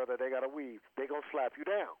their hair, brother. They got to weave. They're going to slap you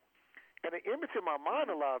down. And the image in my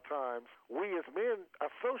mind a lot of times, we as men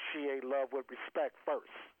associate love with respect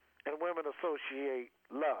first. And women associate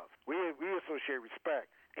love. We associate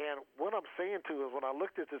respect. And what I'm saying to is when I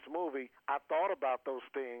looked at this movie, I thought about those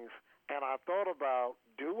things, and I thought about,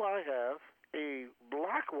 do I have a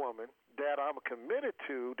black woman that I'm committed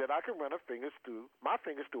to that I can run my fingers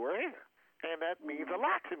through her hair? And that means a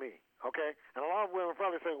lot to me, okay? And a lot of women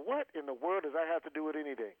probably say, what in the world does that have to do with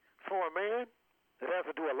anything? For a man, it has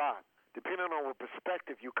to do a lot, depending on what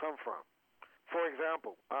perspective you come from. For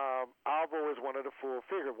example, I've always wanted a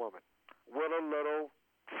full-figure woman with a little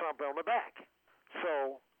something on the back.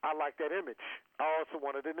 So I like that image. I also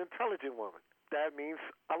wanted an intelligent woman. That means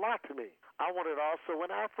a lot to me. I wanted also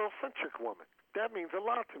an Afrocentric woman. That means a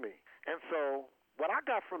lot to me. And so what I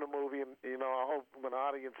got from the movie, and I hope when the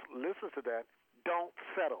audience listens to that, don't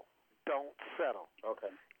settle. Don't settle.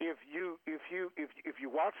 Okay. If you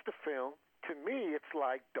watch the film, to me, it's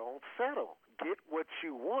like, don't settle. Get what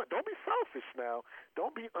you want. Don't be selfish now.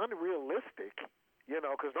 Don't be unrealistic,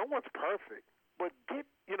 because no one's perfect. But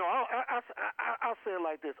I'll say it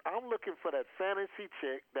like this. I'm looking for that fantasy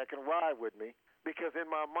chick that can ride with me because in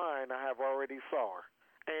my mind, I have already saw her.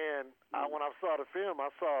 And when I saw the film, I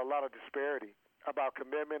saw a lot of disparity about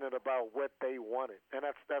commitment and about what they wanted. And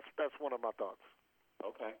that's one of my thoughts.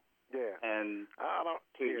 Okay. Yeah. And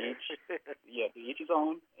to each his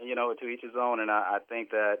own. To each his own. And I think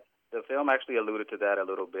that the film actually alluded to that a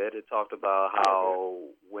little bit. It talked about how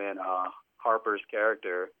when Harper's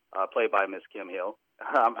character, played by Miss Kim Hill,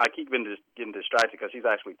 I keep getting distracted because she's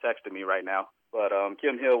actually texting me right now. But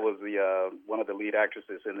Kim Hill was one of the lead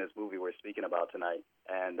actresses in this movie we're speaking about tonight.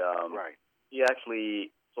 And he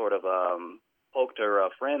actually sort of poked her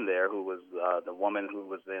friend there, who was the woman who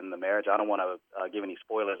was in the marriage. I don't want to give any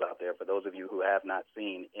spoilers out there for those of you who have not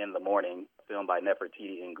seen In the Morning, a film by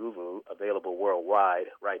NEFERTITE NGUVU, available worldwide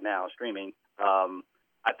right now, streaming.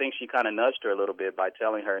 I think she kind of nudged her a little bit by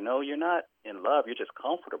telling her, no, you're not in love, you're just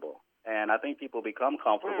comfortable. And I think people become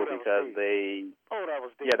comfortable because they... Oh, that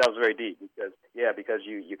was deep. Yeah, that was very deep. Because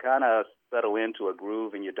you kind of settle into a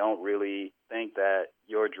groove and you don't really think that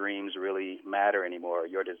your dreams really matter anymore.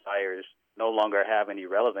 Your desires no longer have any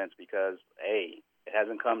relevance because, A, it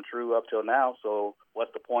hasn't come true up till now, so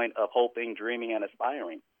what's the point of hoping, dreaming, and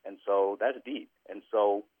aspiring? And so that's deep. And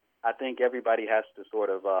so I think everybody has to sort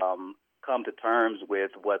of come to terms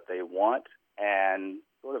with what they want and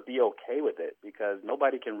sort of be okay with it because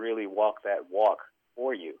nobody can really walk that walk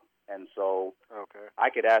for you. And so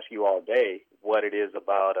I could ask you all day what it is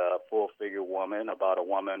about a full-figure woman, about a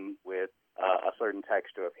woman with a certain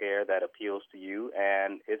texture of hair that appeals to you,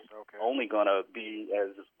 and it's only going to be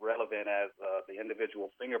as relevant as the individual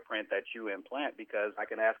fingerprint that you implant because I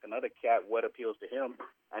can ask another cat what appeals to him,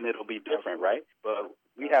 and it'll be different, right? But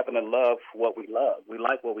we happen to love what we love. We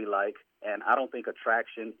like what we like, and I don't think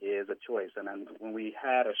attraction is a choice. And when we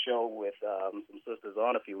had a show with some sisters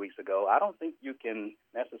on a few weeks ago, I don't think you can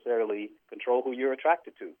necessarily control who you're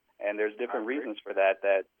attracted to. And there's different reasons for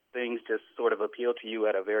that things just sort of appeal to you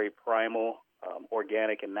at a very primal,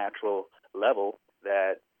 organic and natural level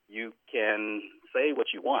that you can say what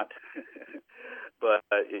you want. But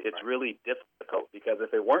it's really difficult, because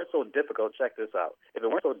if it weren't so difficult, check this out. If it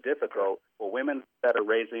weren't so difficult for women that are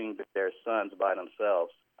raising their sons by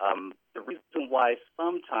themselves, the reason why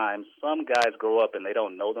sometimes some guys grow up and they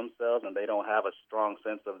don't know themselves and they don't have a strong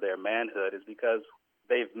sense of their manhood is because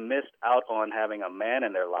they've missed out on having a man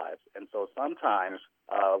in their lives. And so sometimes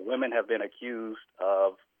women have been accused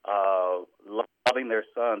of loving their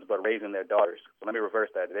sons but raising their daughters. So let me reverse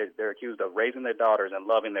that. They're accused of raising their daughters and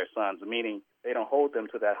loving their sons, meaning they don't hold them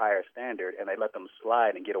to that higher standard and they let them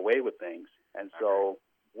slide and get away with things. And so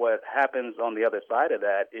what happens on the other side of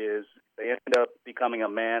that is they end up becoming a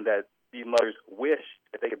man that these mothers wish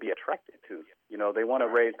that they could be attracted to. You know, they want to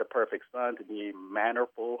raise the perfect son to be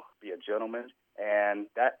mannerful, be a gentleman, and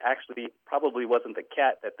that actually probably wasn't the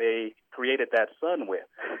cat that they created that son with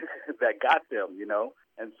that got them, you know.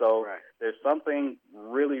 And so there's something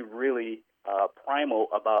really, really primal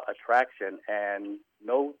about attraction, and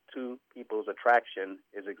no two people's attraction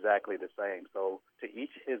is exactly the same. So to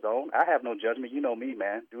each his own. I have no judgment. You know me,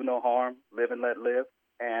 man. Do no harm, live and let live.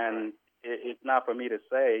 And it's not for me to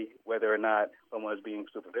say whether or not someone is being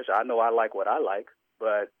superficial. I know I like what I like,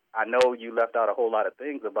 but I know you left out a whole lot of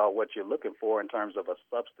things about what you're looking for in terms of a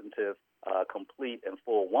substantive, complete, and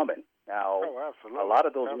full woman. Now, a lot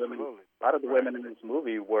of those women, a lot of the women in this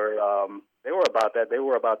movie were, they were about that. They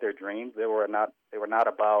were about their dreams. They were not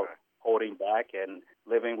about holding back and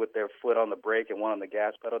living with their foot on the brake and one on the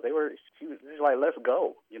gas pedal. She was like, let's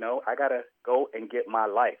go. You know, I gotta go and get my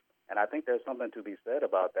life. And I think there's something to be said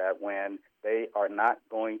about that when they are not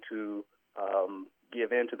going to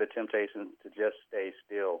give in to the temptation to just stay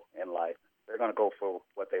still in life. They're going to go for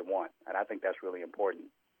what they want, and I think that's really important.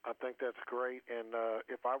 I think that's great, and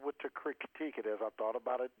if I were to critique it as I thought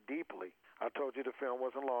about it deeply, I told you the film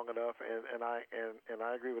wasn't long enough, and I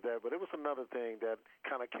agree with that, but it was another thing that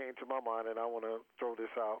kind of came to my mind, and I want to throw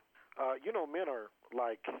this out. You know, men are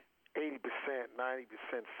like 80%, 90%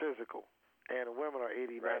 physical, and women are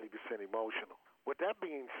 80, 90% emotional. With that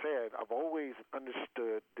being said, I've always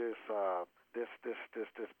understood this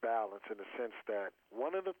balance in the sense that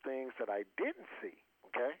one of the things that I didn't see,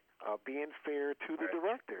 being fair to the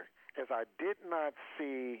director, is I did not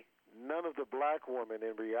see none of the black women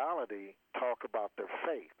in reality talk about their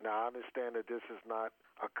faith. Now, I understand that this is not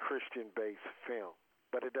a Christian-based film,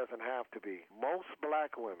 but it doesn't have to be. Most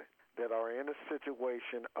black women that are in a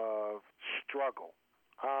situation of struggle,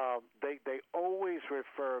 they always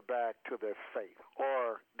refer back to their faith,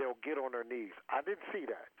 or they'll get on their knees. I didn't see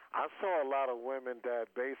that. I saw a lot of women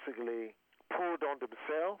that basically pulled on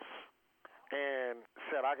themselves and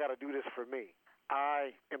said, I got to do this for me.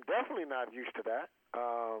 I am definitely not used to that.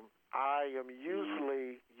 I am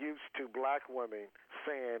usually used to black women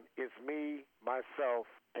saying, it's me, myself,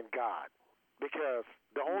 and God, because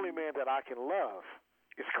the only man that I can love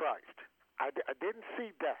is Christ. I didn't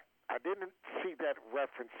see that. I didn't see that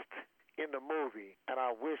referenced in the movie, and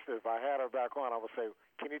I wish that if I had her back on, I would say,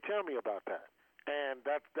 can you tell me about that? And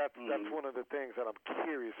that's one of the things that I'm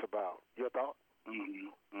curious about. Your thought?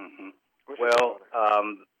 Well,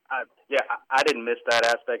 I didn't miss that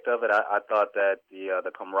aspect of it. I thought that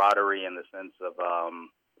the camaraderie in the sense of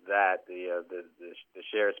that the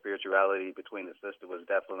shared spirituality between the sisters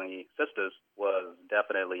was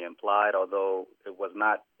definitely implied, although it was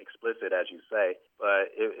not explicit, as you say. But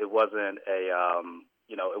it wasn't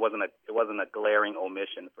it wasn't a glaring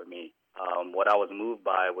omission for me. What I was moved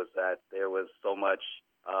by was that there was so much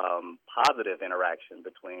positive interaction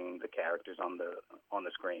between the characters on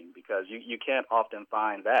the screen, because you can't often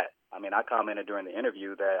find that. I mean, I commented during the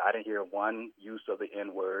interview that I didn't hear one use of the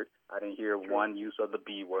N word. I didn't hear one use of the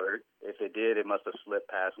B word. If it did, it must have slipped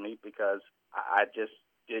past me, because I just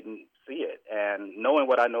didn't see it. And knowing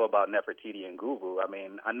what I know about NEFERTITE and NGUVU, I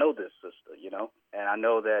mean, I know this sister, you know, and I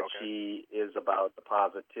know that she is about the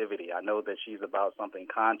positivity. I know that she's about something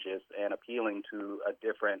conscious and appealing to a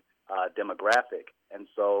different demographic. And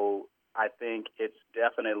so I think it's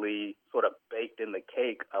definitely sort of baked in the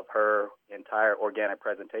cake of her entire organic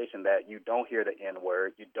presentation that you don't hear the N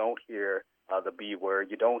word, you don't hear the B word,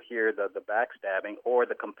 you don't hear the backstabbing or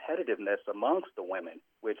the competitiveness amongst the women,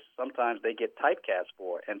 which sometimes they get typecast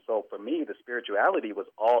for. And so for me, the spirituality was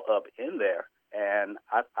all up in there, and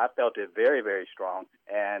I felt it very, very strong.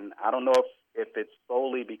 And I don't know if it's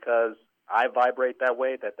solely because I vibrate that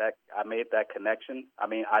way that I made that connection. I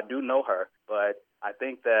mean, I do know her, but I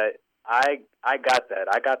think that I got that.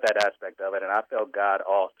 I got that aspect of it, and I felt God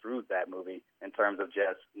all through that movie in terms of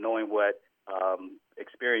just knowing what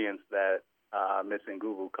experience that Miss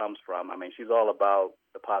NGUVU comes from. I mean, she's all about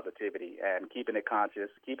the positivity and keeping it conscious,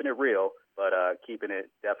 keeping it real, but keeping it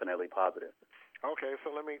definitely positive. Okay,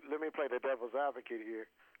 so let me play the devil's advocate here,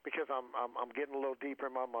 because I'm getting a little deeper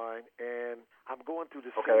in my mind, and I'm going through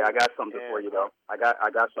the. Okay, I got something for you though. I got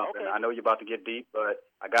something. Okay. I know you're about to get deep, but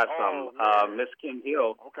I got something. Miss Kim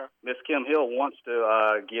Hill. Okay. Miss Kim Hill wants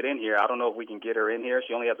to get in here. I don't know if we can get her in here.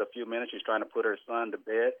 She only has a few minutes. She's trying to put her son to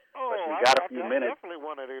bed, but she's got a few minutes. I definitely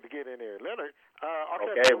wanted her to get in here. Let her.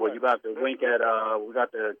 Okay, well, you got to wink at. We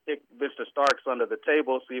got to kick Mr. Starks under the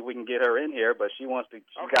table, see if we can get her in here. But she wants to.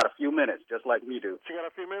 She's got a few minutes, just like we do. She got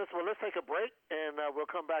a few minutes. Well, let's take a break, and we'll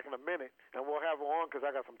come back in a minute, and we'll have her on because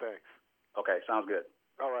I got some things. Okay, sounds good.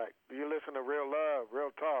 All right. You listen to Real Love,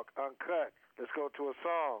 Real Talk, Uncut. Let's go to a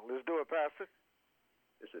song. Let's do it, Pastor.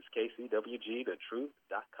 This is KCWG,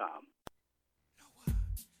 thetruth.com.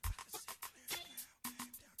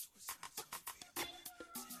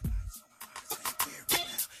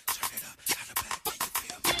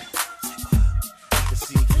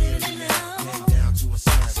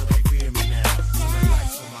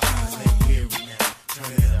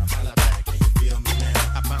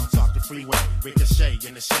 Freeway, ricochet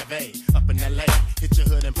in the Chevy, up in LA, hit your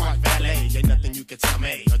hood and park valet. Ain't nothing you can tell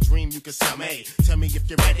me, a dream you can sell me. Tell me if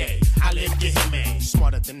you're ready, I live you hit me.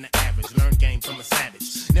 Smarter than the average, learn game from a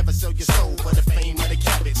savage. Never sell your soul for the fame of the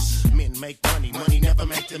cabbage. Men make money, money never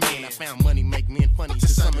make the men. I found money make men funny, to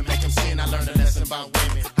some it make them sin. I learned a lesson about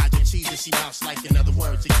women. Hide your cheese and she mouse like. In other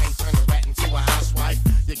words, you can't turn a rat into a housewife.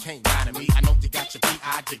 You can't lie to me, I know you got your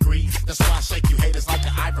PI degree. That's why I shake you haters like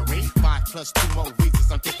the ivory. 5 plus 2 more reasons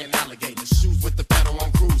I'm kicking alligators. Shoes with the pedal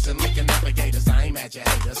on cruise and Lincoln navigators. I ain't mad you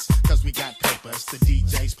hate us, cause we got papers. The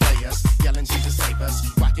DJs play us, yelling Jesus save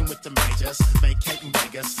us. Rocking with the majors, vacating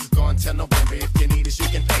Vegas. Going till November, if you need us you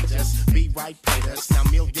can page us. Be right, paid us, now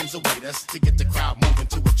millions await us. To get the crowd moving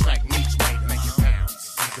to attract needs way to make it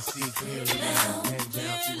bounce. I can see clearly now, head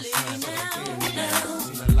down to the sun, so I'm clearly now.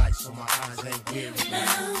 See the lights so my eyes ain't weary now.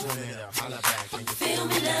 Turn it up, holla back, and you feel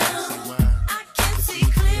me now. Say what? I can see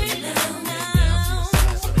clearly now.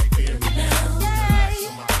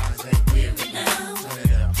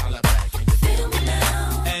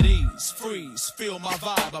 Freeze, feel my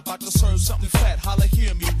vibe, about to serve something fat, holla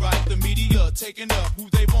hear me right. The media taking up who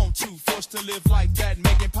they want to, forced to live like that,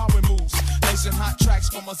 making power moves. Lacing hot tracks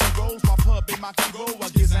from my zeros, my pub in my hero. I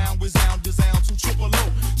get down, with down to triple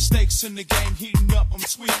O. Stakes in the game, heating up, I'm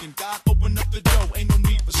tweaking. God open up the door, ain't no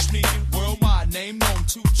need for sneaking. Worldwide, name known,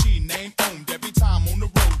 2G, name owned. Every time on the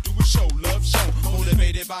road, do a show, love show.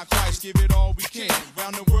 Motivated by Christ, give it all we can.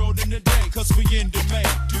 Round the world in a day, cause we in demand.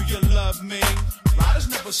 Do you love me? Riders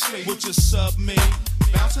never sleep. Would you sub me?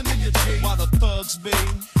 Bouncing in your G while the thugs be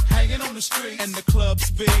hanging on the street and the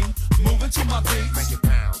clubs be moving to my beats. Make it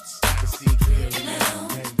bounce. I can see clearly now.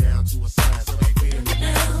 Head down to a sign so they fear me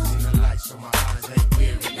now. See the lights so my eyes ain't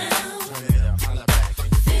weary now. Turn it up, holla back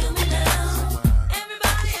and you feel me now.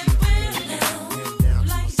 Everybody is weary now. Head down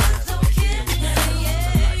to a sign so they fear me now. See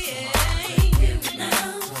the lights so my eyes ain't weary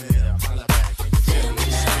now. Turn it up, holla back and you feel me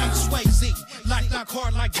now. I'm Swayze, like that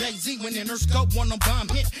car like Jay-Z. When in her scope, one no bomb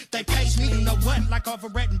hit, they pays me. You know what? Like over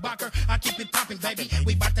Rettenbacher, I keep it poppin', baby.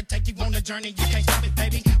 We bout to take you on a journey, you can't stop it,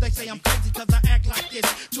 baby. They say I'm crazy cause I act like this.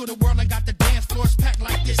 To the world, I got the dance floors packed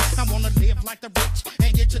like this. I wanna live like the rich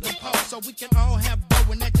and get to the poor, so we can all have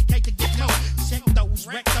dough and educate to get low. Check those,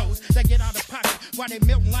 wreck those, they get out of pocket. While they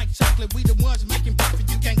melting like chocolate, we the ones making profit.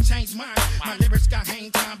 You can't change mine. My lyrics got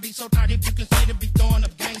hang time, be so tight if you can see to be throwing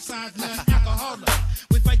up gang signs. Non-alcoholic,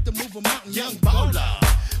 we fake to move a mountain, young baller.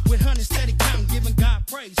 With honey steady counting, giving God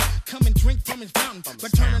praise. Come and drink from his fountain,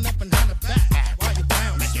 but turning up and holler back while you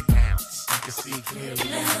bounce. Make it bounce. I can see clearly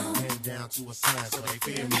now. Head down to a sign so they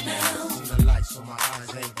fear me now. See the lights so my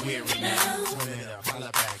eyes ain't weary now. Turn it up,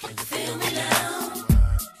 holla back and you feel me now.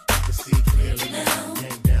 I can see clearly now.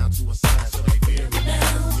 Head down to a sign so they fear me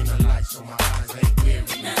now. See the lights so my eyes ain't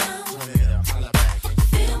weary now. Turn it up, holla back and you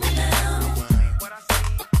feel me now. What I see,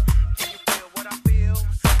 can you feel what I feel?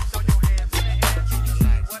 Throw your hands in the air, can you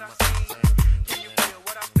see what I see? Can you feel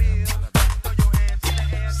what I feel? Throw your hands in the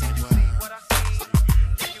air, can you see what I see?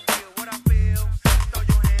 Can you feel what I feel? Throw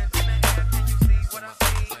your hands in the air, can you see what I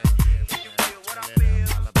see? Can you feel what I feel?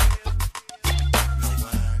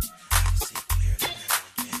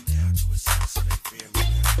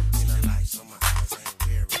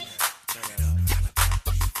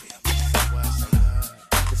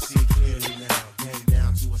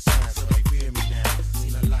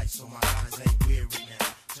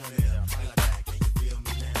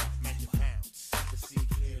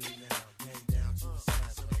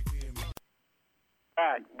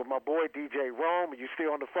 With my boy DJ Rome. Are you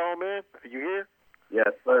still on the phone, man? Are you here?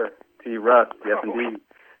 Yes, sir. T. Russ. Yes, indeed.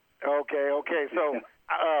 Okay. So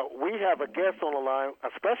we have a guest on the line, a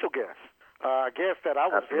special guest, a guest that I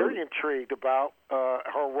was very intrigued about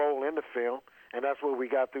her role in the film, and that's what we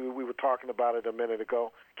got through. We were talking about it a minute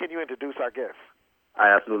ago. Can you introduce our guest? I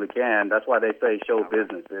absolutely can. That's why they say show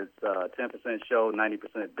business. It's 10% show,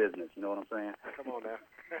 90% business. You know what I'm saying? Come on now.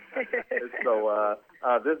 So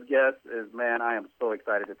this guest is, man, I am so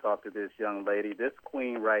excited to talk to this young lady. This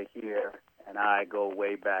queen right here and I go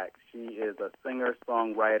way back. She is a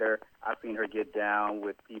singer-songwriter. I've seen her get down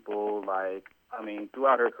with people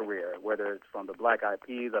throughout her career, whether it's from the Black Eyed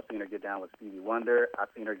Peas. I've seen her get down with Stevie Wonder. I've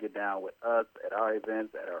seen her get down with us at our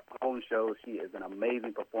events, at her own shows. She is an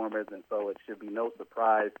amazing performer, and so it should be no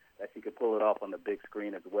surprise that she could pull it off on the big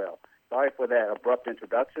screen as well. Sorry for that abrupt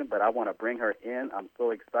introduction, but I want to bring her in. I'm so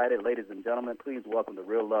excited. Ladies and gentlemen, please welcome to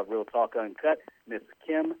Real Love, Real Talk Uncut, Miss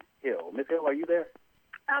Kim Hill. Miss Hill, are you there?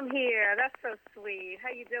 I'm here. That's so sweet.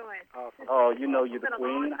 How you doing? Awesome. Oh, you know you're the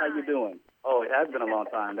queen. How you doing? Oh, it has been a long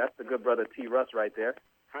time. That's the good brother T. Russ right there.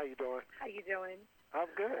 How you doing? How you doing? I'm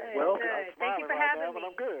good. Well, good. Thank you for having me.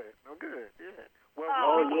 I'm good. Yeah. Well,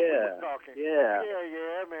 yeah. Talking. Yeah,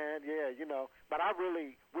 man. Yeah, But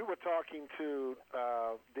we were talking to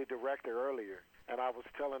the director earlier, and I was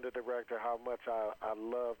telling the director how much I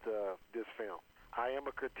loved this film. I am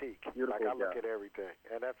a critique. Beautiful I look job. at everything,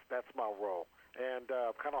 and that's my role. And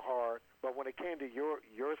kind of hard, but when it came to your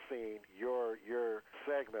scene, your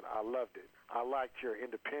segment, I loved it. I liked your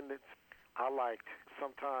independence. I liked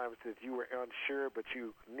sometimes that you were unsure, but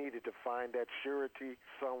you needed to find that surety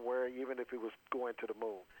somewhere, even if it was going to the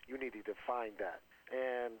moon. You needed to find that,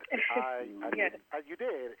 and you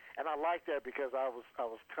did, and I liked that because I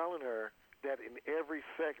was telling her that in every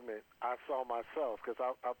segment I saw myself, because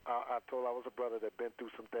I told I was a brother that been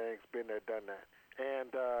through some things, been there, done that.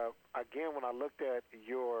 And again, when I looked at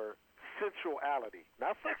your sensuality,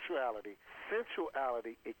 not sexuality,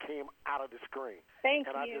 sensuality, it came out of the screen. Thank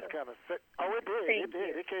you. And I just kind of said, it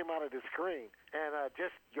did. It came out of the screen. And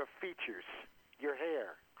just your features, your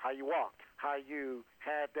hair, how you walked, how you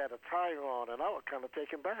had that attire on, and I was kind of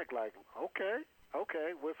taken back, like, okay,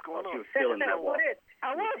 what's going on? You were feeling that walk.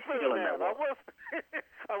 I was feeling that.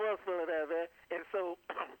 I was feeling that, man. And so,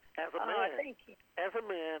 as a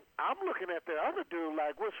man, I'm looking at the other dude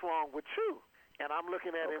like, what's wrong with you? And I'm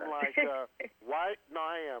looking at him like, why? No,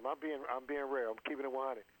 I am. I'm being real. I'm keeping it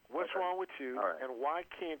 100. What's wrong with you? All right. And why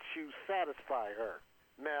can't you satisfy her?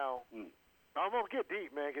 Now, I'm gonna get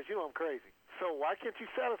deep, man, because I'm crazy. So why can't you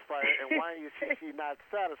satisfy her? And why is she not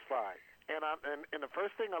satisfied? And the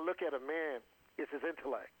first thing I look at a man is his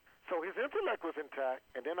intellect. So his intellect was intact,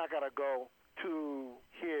 and then I got to go to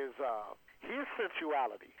his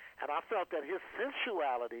sensuality. And I felt that his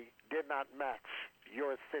sensuality did not match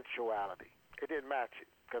your sensuality. It didn't match it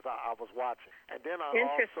because I was watching. And then I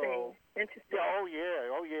Interesting.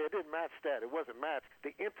 Yeah, it didn't match that. It wasn't matched.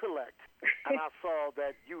 The intellect. And I saw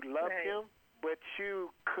that you loved him, but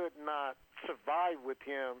you could not survive with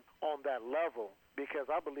him on that level.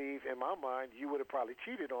 Because I believe, in my mind, you would have probably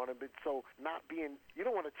cheated on him. But so you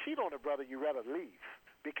don't want to cheat on a brother, you rather leave.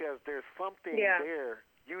 Because there's something there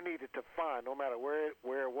you needed to find, no matter where it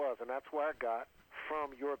was. And that's where I got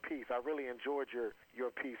from your piece. I really enjoyed your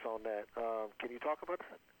piece on that. Can you talk about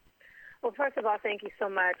that? Well, first of all, thank you so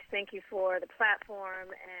much. Thank you for the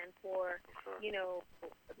platform and for,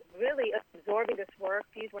 really absorbing this work.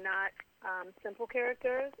 These were not simple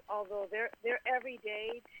characters, although they're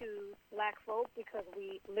everyday to Black folk because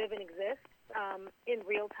we live and exist in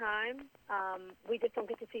real time. We just don't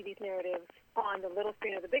get to see these narratives on the little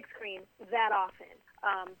screen or the big screen that often.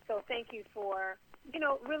 So thank you for,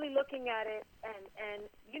 really looking at it and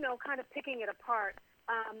kind of picking it apart.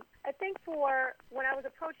 I think when I was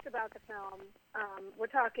approached about the film,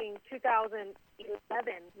 we're talking 2011.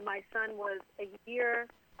 My son was a year.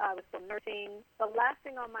 I was still nursing. The last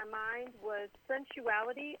thing on my mind was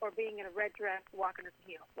sensuality or being in a red dress walking in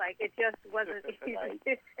heels. Like, it just wasn't,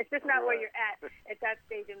 it's just not where you're at that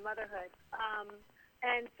stage in motherhood.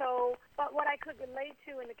 And so, but what I could relate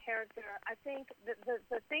to in the character, I think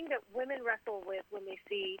the thing that women wrestle with when they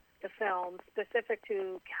see the film, specific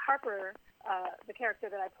to Harper, the character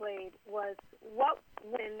that I played, was what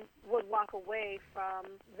women would walk away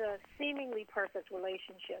from the seemingly perfect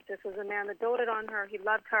relationship. This was a man that doted on her. He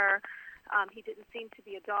loved her. He didn't seem to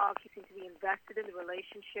be a dog. He seemed to be invested in the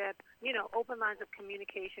relationship, open lines of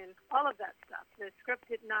communication, all of that stuff. The script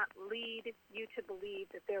did not lead you to believe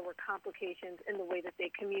that there were complications in the way that they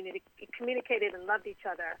communicated and loved each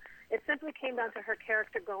other. It simply came down to her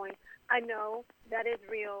character going, I know that is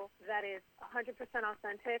real, that is 100%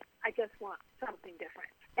 authentic. I just want something different.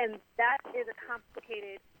 And that is a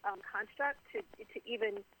complicated construct to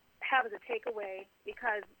even have as a takeaway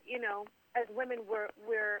because, as women,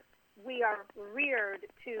 we are reared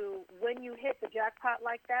to, when you hit the jackpot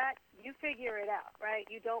like that, you figure it out, right?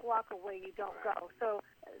 You don't walk away, you don't go. So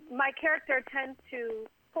my character tends to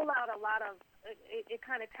pull out a lot of, it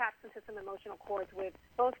kind of taps into some emotional chords with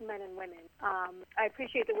both men and women. I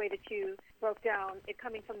appreciate the way that you broke down it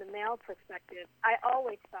coming from the male perspective. I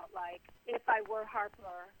always felt like if I were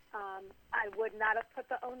Harper, I would not have put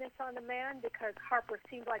the onus on the man because Harper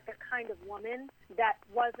seemed like the kind of woman that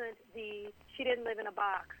she didn't live in a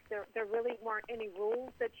box. There really weren't any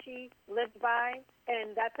rules that she lived by,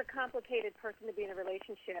 and that's a complicated person to be in a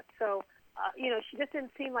relationship. So, she just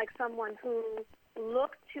didn't seem like someone who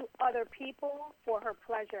looked to other people for her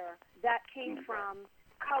pleasure. That came from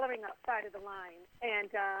coloring outside of the line.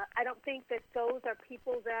 And I don't think that those are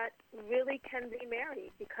people that really can be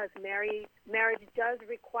married because marriage does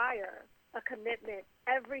require a commitment.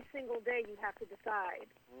 Every single day you have to decide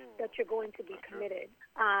that you're going to be committed.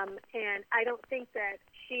 And I don't think that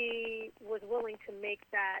she was willing to make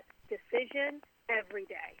that decision every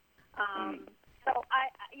day. So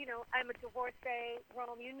I'm a divorcee.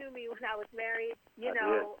 Rome, you knew me when I was married.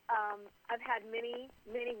 I've had many,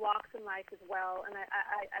 many walks in life as well, and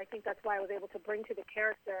I think that's why I was able to bring to the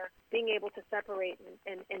character being able to separate.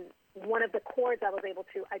 And one of the chords I was able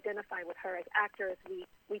to identify with her as actors,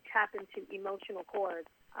 we tap into emotional chords.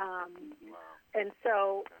 And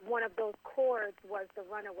so one of those chords was the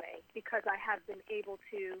runaway because I have been able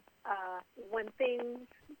to, when things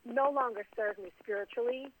no longer serve me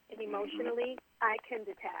spiritually and emotionally, I can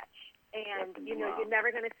detach. And, you're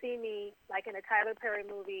never going to see me like in a Tyler Perry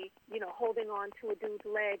movie, holding on to a dude's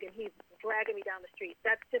leg and he's dragging me down the street.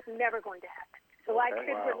 That's just never going to happen. So I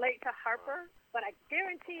could relate to Harper, but I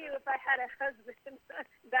guarantee you if I had a husband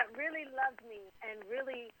that really loved me and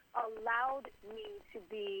really allowed me to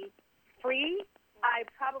be free, I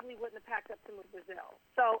probably wouldn't have packed up to move to Brazil.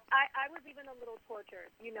 So I was even a little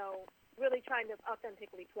tortured, really trying to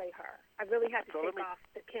authentically play her. I really had to take off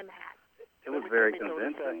the Kim hat. It was very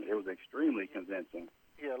convincing. It was extremely convincing.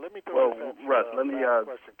 Yeah, let me throw this at Russ, let me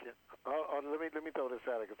question, Kim. Let me throw this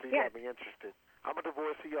at it because he got me interested. I'm a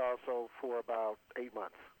divorcee also for about 8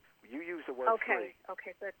 months. You use the word free.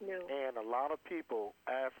 Okay, so that's new. And a lot of people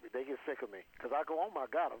ask me, they get sick of me because I go, oh my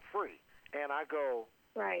God, I'm free, and I go,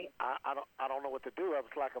 right. I don't know what to do.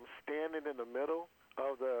 It's like I'm standing in the middle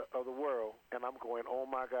of the world, and I'm going, oh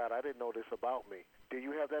my God, I didn't know this about me. Do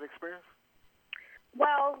you have that experience?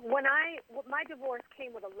 Well, my divorce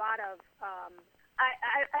came with a lot of,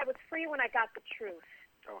 I was free when I got the truth.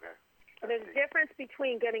 Okay. And there's a difference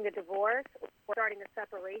between getting a divorce or starting a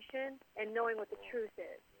separation and knowing what the truth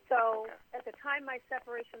is. So at the time my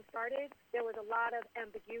separation started, there was a lot of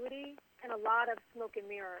ambiguity and a lot of smoke and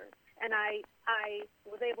mirrors. And I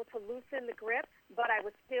was able to loosen the grip, but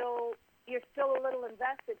you're still a little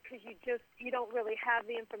invested because you don't really have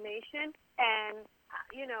the information. And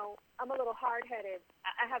I'm a little hard-headed.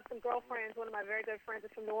 I have some girlfriends. One of my very good friends is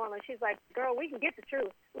from New Orleans. She's like, girl, we can get the truth.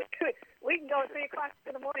 We can go at 3 o'clock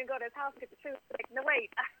in the morning, go to his house, get the truth. Like, no, wait.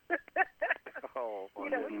 We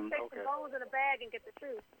can take some bones in a bag and get the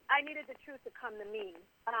truth. I needed the truth to come to me.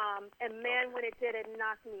 And man, when it did, it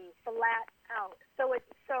knocked me flat out. So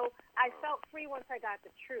I felt free once I got the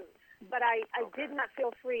truth. But I did not feel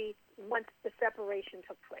free once the separation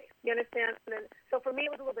took place. You understand? And so for me,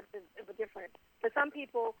 it was a little bit different. For some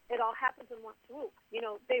people, it all happens in one swoop.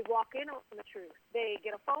 They walk in on the truth. They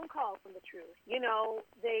get a phone call from the truth.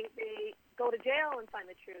 They go to jail and find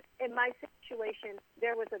the truth. In my situation,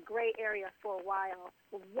 there was a gray area for a while.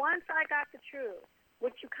 But once I got the truth,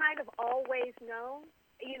 which you kind of always know,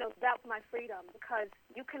 that's my freedom because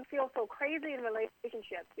you can feel so crazy in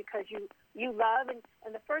relationships because you love and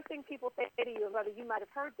the first thing people say to you, whether you might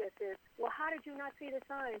have heard this, is, well, how did you not see the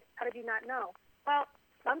signs? How did you not know? Well,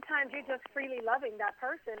 sometimes you're just freely loving that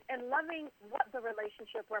person and loving what the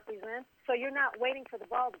relationship represents, so you're not waiting for the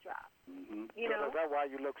ball to drop. Is that why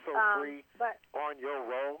you look so free on your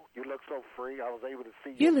role? You look so free. I was able to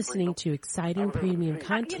see you. You're listening to exciting premium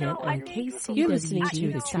content on KCWG. You're listening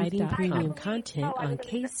to exciting premium content on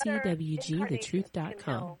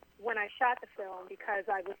KCWGthetruth.com. When I shot shot the film because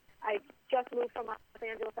I just moved from Los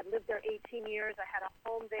Angeles. I lived there 18 years. I had a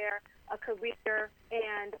home there, a career,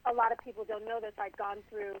 and a lot of people don't know this. I'd gone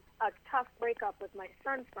through a tough breakup with my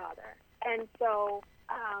son's father. And so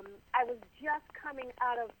I was just coming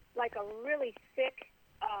out of like a really thick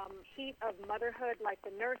heat of motherhood, like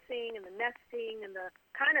the nursing and the nesting and the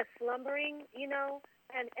kind of slumbering,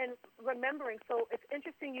 and remembering. So it's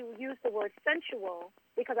interesting you use the word sensual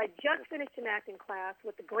because I just finished an acting class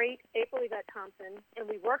with the great April Yvette Thompson,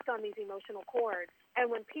 and we worked on these emotional chords.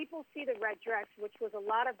 And when people see the red dress, which was a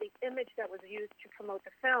lot of the image that was used to promote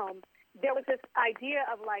the film, there was this idea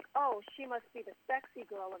of like, oh, she must be the sexy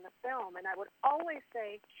girl in the film. And I would always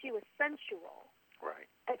say she was sensual. Right.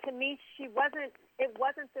 And to me, it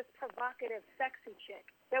wasn't this provocative, sexy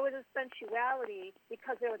chick. There was a sensuality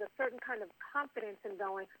because there was a certain kind of confidence in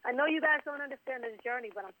going, I know you guys don't understand this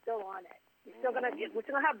journey, but I'm still on it. We're still gonna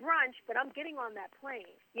have brunch, but I'm getting on that plane,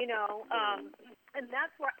 and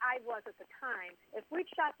that's where I was at the time. If we'd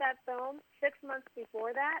shot that film 6 months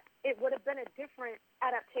before that, it would have been a different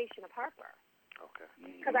adaptation of Harper. Okay.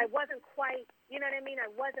 Because I wasn't quite, you know what I mean? I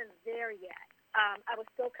wasn't there yet. I was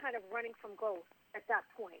still kind of running from ghosts at that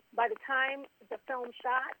point. By the time the film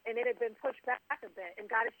shot, and it had been pushed back a bit, and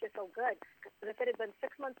God is just so good, because if it had been 6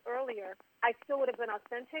 months earlier, I still would have been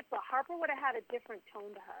authentic, but Harper would have had a different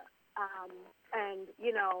tone to her.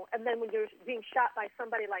 And then when you're being shot by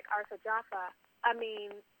somebody like Arthur Jaffa, I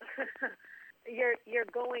mean, you're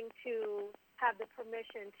going to have the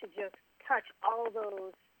permission to just touch all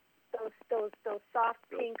those soft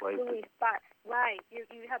pink bluey spots. Right. You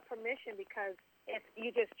have permission because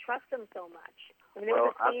you just trust them so much. I mean,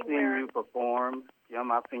 I've seen you perform,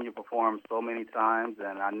 Kim. I've seen you perform so many times,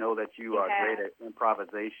 and I know that you are great at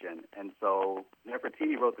improvisation. And so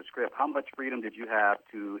Nefertiti wrote the script. How much freedom did you have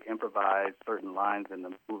to improvise certain lines in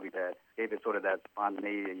the movie that gave it sort of that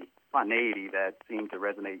spontaneity that seemed to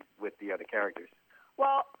resonate with the other characters?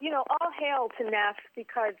 Well, all hail to Neff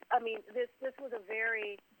because, I mean, this was a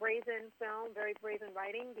very brazen film, very brazen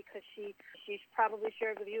writing because she probably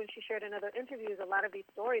shared with you and she shared in other interviews a lot of these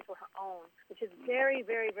stories were her own, which is very,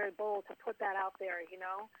 very, very bold to put that out there,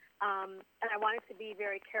 And I wanted to be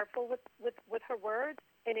very careful with her words,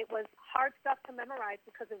 and it was hard stuff to memorize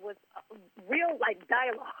because it was real, like,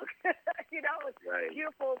 dialogue. It was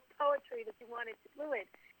beautiful poetry that you wanted to fluid.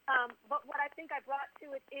 But what I think I brought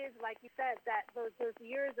to it is, like you said, that those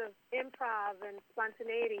years of improv and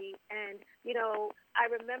spontaneity. And, I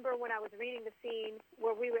remember when I was reading the scene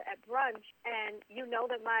where we were at brunch, and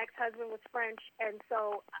that my ex-husband was French, and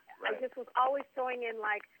so I just was always throwing in,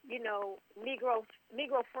 like, Negro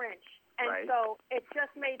French. And so it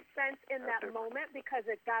just made sense in that moment because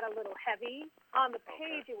it got a little heavy. On the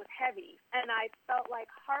page, it was heavy. And I felt like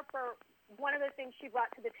Harper, one of the things she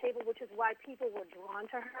brought to the table, which is why people were drawn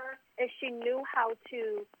to her, is she knew how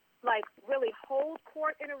to, like, really hold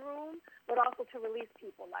court in a room, but also to release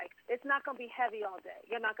people. Like, it's not going to be heavy all day.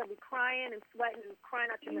 You're not going to be crying and sweating and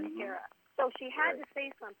crying out your mascara. So she had to say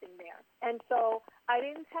something there. And so I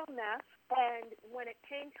didn't tell Neff. And when it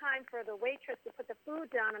came time for the waitress to put the food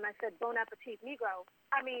down, and I said, "Bon appetit, Negro,"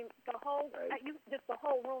 I mean, the whole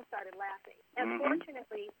room started laughing. And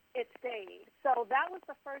fortunately, it stayed. So that was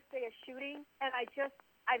the first day of shooting. And I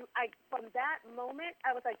from that moment,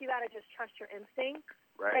 I was like, you got to just trust your instinct.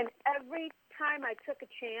 Right. And every time I took a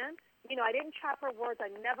chance, I didn't chop her words. I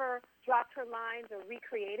never dropped her lines or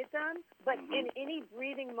recreated them. But in any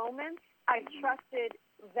breathing moments, I trusted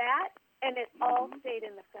that, and it all stayed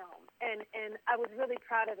in the film. And I was really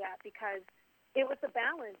proud of that because it was the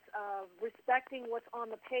balance of respecting what's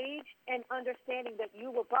on the page and understanding that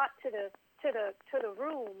you were brought to the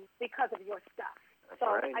room because of your stuff. So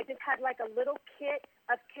I just had like a little kit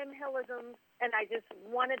of Kim Hillisms, and I just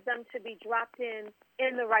wanted them to be dropped in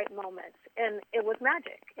the right moments, and it was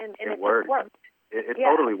magic, and it worked. It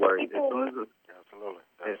totally worked.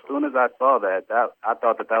 As soon as I saw that I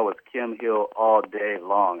thought that was Kim Hill all day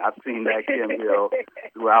long. I've seen that Kim Hill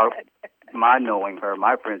throughout my knowing her,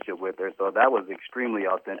 my friendship with her, so that was extremely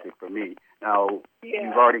authentic for me. Now,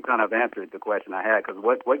 you've already kind of answered the question I had, because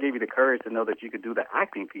what gave you the courage to know that you could do the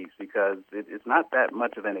acting piece? Because it's not that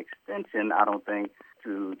much of an extension, I don't think,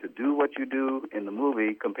 to do what you do in the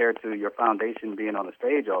movie compared to your foundation being on the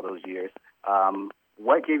stage all those years.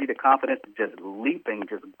 What gave you the confidence to just leap and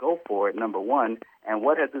just go for it, number one? And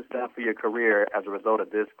what has this done for your career as a result of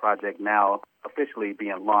this project now officially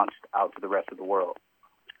being launched out to the rest of the world?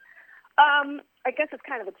 I guess it's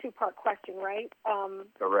kind of a two-part question, right?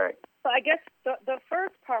 Correct. So I guess the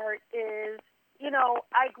first part is,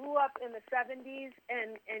 I grew up in the 70s,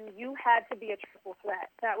 and you had to be a triple threat.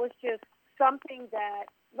 That was just something that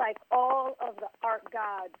like all of the art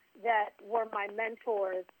gods that were my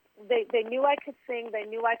mentors, they knew I could sing, they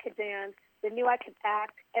knew I could dance, they knew I could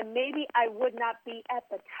act, and maybe I would not be at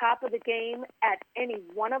the top of the game at any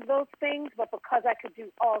one of those things, but because I could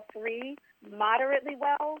do all three moderately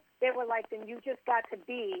well, they were like, then you just got to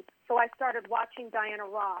be. So I started watching Diana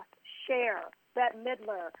Ross, Cher, Bette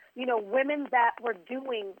Midler, women that were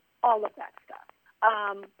doing all of that stuff,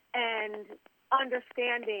 and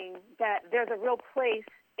understanding that there's a real place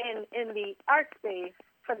in the art space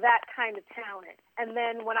for that kind of talent. And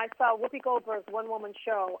then when I saw Whoopi Goldberg's one-woman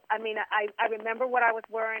show, I remember what I was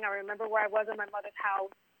wearing. I remember where I was in my mother's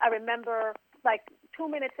house. I remember, 2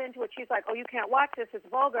 minutes into it, she's like, oh, you can't watch this, it's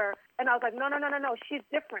vulgar. And I was like, no, she's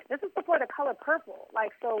different. This is before the color purple.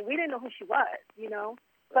 So we didn't know who she was,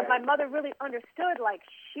 But my mother really understood,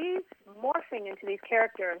 she's morphing into these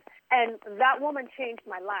characters. And that woman changed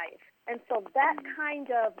my life. And so that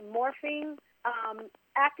kind of morphing,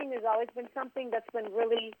 acting has always been something that's been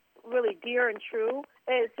really, really dear and true.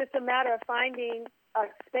 It's just a matter of finding a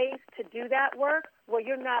space to do that work where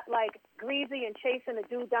you're not greasy and chasing a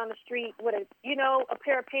dude down the street with a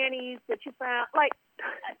pair of panties that you found.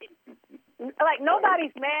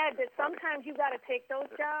 Nobody's mad that sometimes you got to take those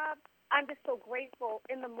jobs. I'm just so grateful.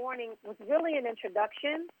 In the morning was really an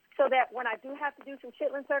introduction so that when I do have to do some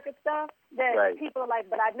chitlin circuit stuff, that people are like,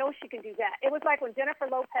 but I know she can do that. It was like when Jennifer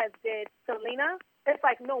Lopez did Selena. It's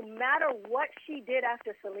like no matter what she did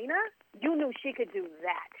after Selena, you knew she could do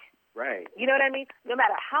that. Right. You know what I mean? No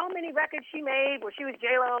matter how many records she made where she was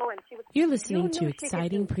J-Lo and she was... You're listening to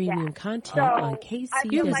exciting premium content on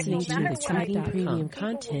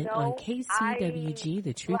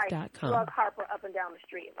KCWG-thetruth.com. Drug Harper up and down the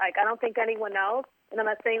street. I don't think anyone else, and I'm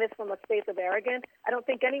not saying this from a space of arrogance, I don't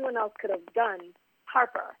think anyone else could have done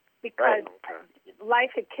Harper because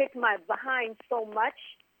life had kicked my behind so much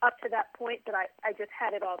up to that point that I just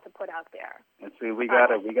had it all to put out there. And see, we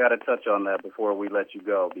gotta touch on that before we let you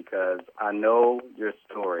go because I know your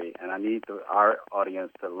story, and I need our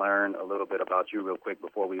audience to learn a little bit about you real quick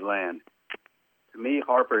before we land. To me,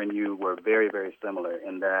 Harper and you were very, very similar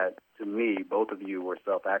in that, to me, both of you were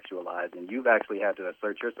self-actualized, and you've actually had to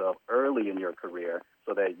assert yourself early in your career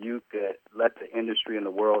so that you could let the industry and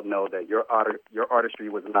the world know that your artistry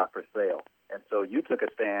was not for sale. And so you took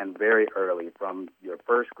a stand very early from your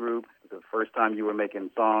first group, the first time you were making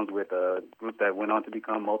songs with a group that went on to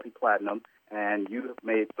become multi-platinum, and you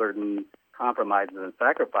made certain compromises and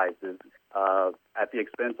sacrifices at the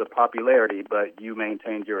expense of popularity, but you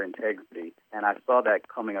maintained your integrity. And I saw that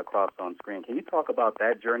coming across on screen. Can you talk about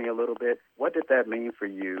that journey a little bit? What did that mean for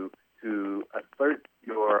you to assert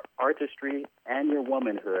your artistry and your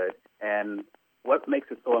womanhood, and what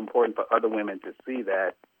makes it so important for other women to see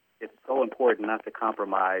that it's so important not to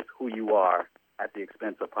compromise who you are at the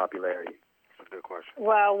expense of popularity? That's a good question.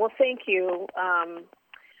 Well, thank you.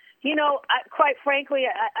 Quite frankly,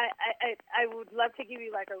 I would love to give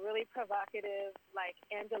you a really provocative,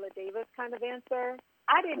 Angela Davis kind of answer.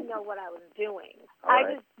 I didn't know what I was doing. I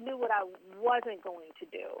just knew what I wasn't going to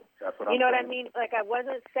do. That's what you know saying. what I mean? I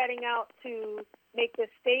wasn't setting out to make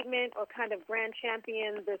this statement or kind of grand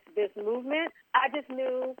champion this movement. I just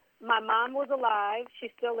knew my mom was alive.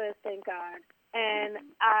 She still is, thank God. And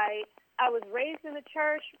I was raised in the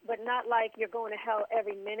church, but not like you're going to hell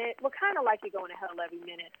every minute. Well, kind of like you're going to hell every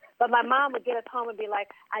minute. But my mom would get us home and be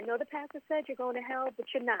like, I know the pastor said you're going to hell,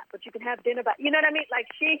 but you're not. But you can have dinner by... You know what I mean?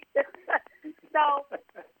 So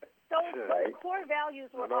those core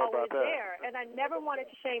values were always there. And I never wanted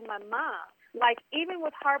to shame my mom. Even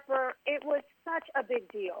with Harper, it was such a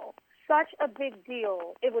big deal. Such a big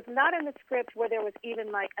deal. It was not in the script where there was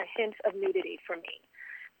even a hint of nudity for me.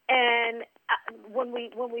 And when we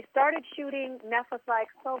started shooting, Neff was like,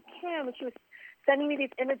 so Kim, and she was sending me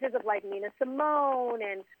these images of Nina Simone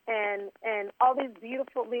and all these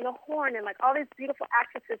beautiful, Lena Horne and all these beautiful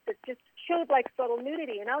actresses that just showed subtle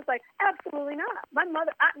nudity. And I was like, absolutely not. My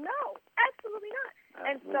mother, no, absolutely not.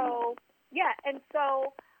 And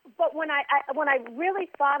so, but when I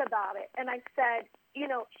really thought about it and I said,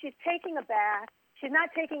 she's taking a bath. She's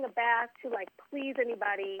not taking a bath to please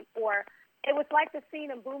anybody or... It was like the scene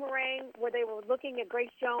in Boomerang where they were looking at Grace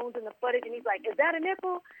Jones in the footage, and he's like, is that a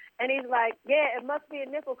nipple? And he's like, yeah, it must be a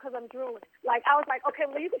nipple because I'm drooling. I was like, okay,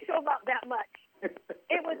 well, you can show about that much.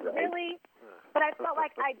 It was really, but I felt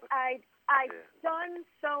like I'd done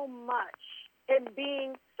so much in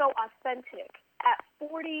being so authentic. At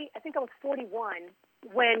 40, I think I was 41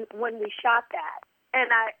 when we shot that, and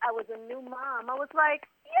I was a new mom. I was like,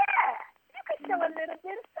 yeah, you could show a little bit of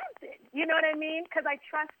something. You know what I mean? Because I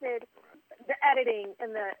trusted the editing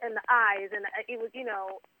and the eyes, and it was,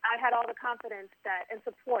 I had all the confidence and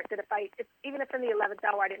support that if even if in the 11th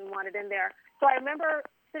hour I didn't want it in there. So I remember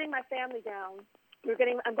sitting my family down.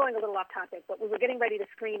 I'm going a little off topic, but we were getting ready to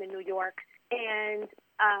screen in New York, and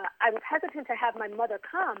I was hesitant to have my mother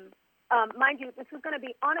come. Mind you, this was going to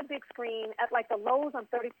be on a big screen at like the Lowe's on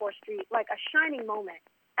 34th Street, like a shining moment.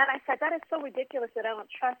 And I said, that is so ridiculous that I don't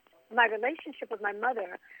trust my relationship with my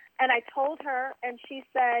mother. And I told her, and she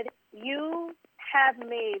said, you have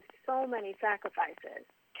made so many sacrifices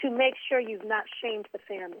to make sure you've not shamed the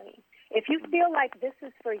family. If you feel like this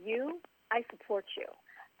is for you, I support you.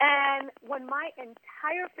 And when my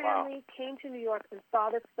entire family came to New York and saw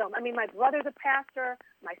this film, I mean, my brother's a pastor,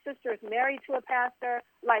 my sister is married to a pastor,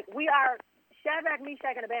 like we are Shadrach,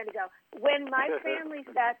 Meshach, and Abednego. When my family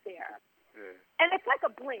sat there, and it's like a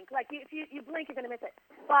blink, like if you blink, you're going to miss it.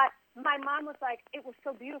 But my mom was like, it was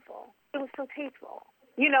so beautiful. It was so tasteful.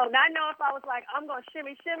 Not know if I was like, I'm going to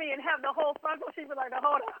shimmy and have the whole front row, she'd be like,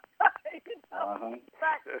 hold on. But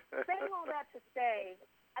saying all that to say,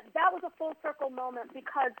 that was a full circle moment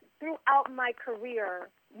because throughout my career,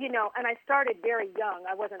 and I started very young.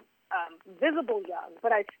 I wasn't visible young,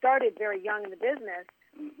 but I started very young in the business.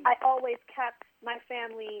 I always kept my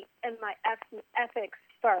family and my ethics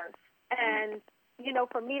first. And,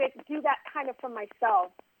 for me to do that kind of for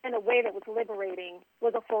myself in a way that was liberating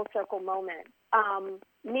was a full circle moment.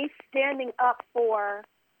 Me standing up for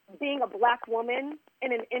being a black woman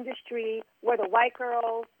in an industry where the white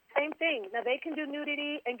girls, same thing. Now, they can do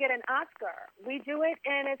nudity and get an Oscar. We do it,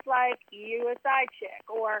 and it's like, you a side chick.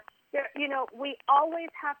 Or, we always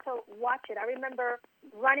have to watch it. I remember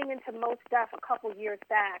running into Mos Def a couple years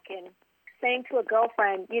back and saying to a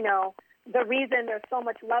girlfriend, the reason there's so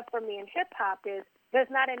much love for me in hip-hop is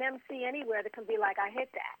there's not an MC anywhere that can be like, I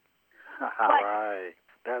hit that. Right.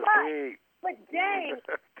 That's big. But, dang,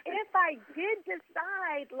 if I did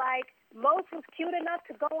decide, like, Mos was cute enough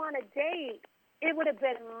to go on a date, it would have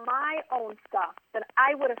been my own stuff that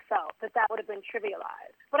I would have felt that would have been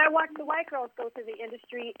trivialized. But I watched the white girls go through the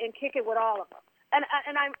industry and kick it with all of them. And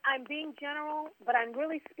I'm being general, but I'm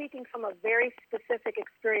really speaking from a very specific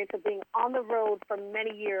experience of being on the road for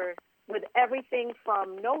many years with everything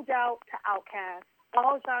from No Doubt to Outkast,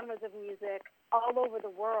 all genres of music, all over the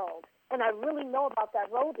world. And I really know about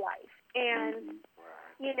that road life. And,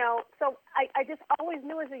 so I just always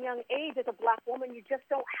knew as a young age, as a black woman, you just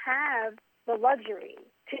don't have the luxury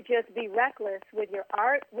to just be reckless with your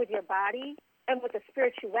art, with your body, and with the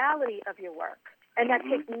spirituality of your work. And that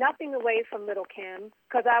takes nothing away from Little Kim,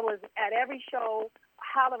 because I was at every show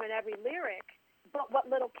hollering every lyric. But what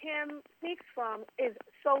Little Kim speaks from is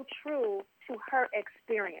so true to her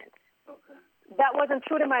experience. That wasn't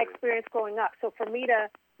true to my experience growing up. So for me to,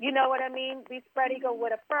 you know what I mean, be spread eagle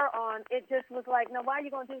with a fur on, it just was like, no, why are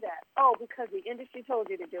you going to do that? Oh, because the industry told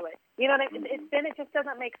you to do it. You know what I mean? Then it just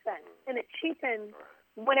doesn't make sense. And it cheapens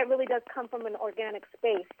when it really does come from an organic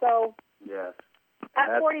space. So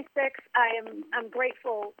at 46, I'm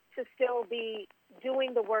grateful to still be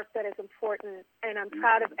doing the work that is important, and I'm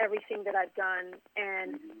proud of everything that I've done.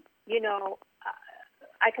 And,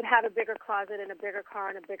 I could have a bigger closet and a bigger car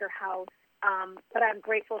and a bigger house. But I'm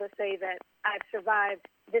grateful to say that I've survived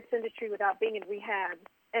this industry without being in rehab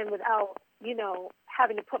and without,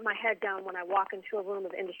 having to put my head down when I walk into a room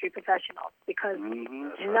of industry professionals, because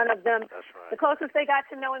none of them, the closest they got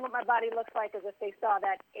to knowing what my body looks like is if they saw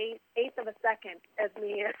that eighth of a second as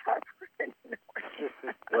me as our person.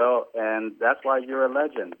 Well, and that's why you're a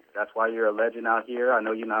legend. That's why you're a legend out here. I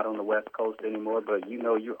know you're not on the West Coast anymore, but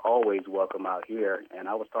you're always welcome out here. And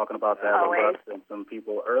I was talking about that with Russ and some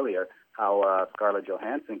people earlier, how Scarlett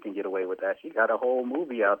Johansson can get away with that. She got a whole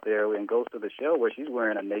movie out there and goes to the show where she's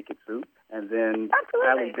wearing a naked suit. And then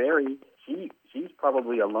Halle Berry, she's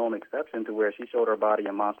probably a lone exception to where she showed her body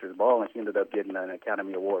in Monsters Ball, and she ended up getting an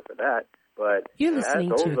Academy Award for that. But you're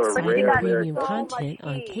listening to exciting premium content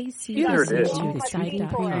on KCWG. You're listening to exciting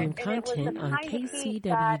premium content on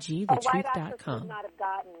KCWGTheTruth.com. Not have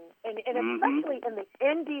gotten, and especially in the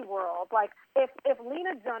indie world, like if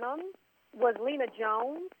Lena Dunham was Lena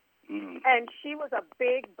Jones, and she was a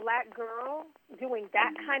big black girl doing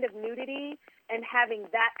that kind of nudity and having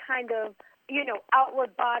that kind of,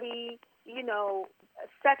 outward body,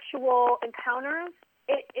 sexual encounters,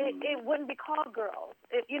 it wouldn't be called girls.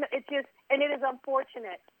 It is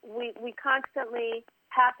unfortunate. We constantly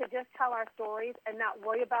have to just tell our stories and not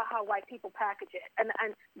worry about how white people package it. And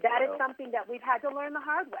that is something that we've had to learn the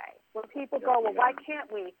hard way. When people go, well, why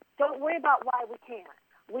can't we? Don't worry about why we can't.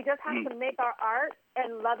 We just have to make our art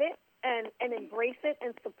and love it and embrace it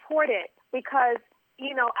and support it, because,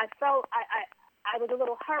 I felt I was a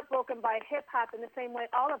little heartbroken by hip-hop in the same way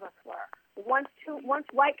all of us were. Once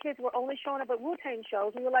white kids were only showing up at Wu-Tang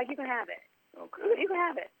shows, we were like, you can have it. Okay. You can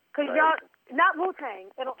have it. Because Right. y'all, not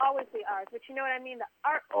Wu-Tang, it'll always be ours. But you know what I mean? The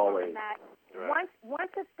art form in that. Right.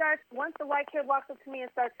 Once the white kid walks up to me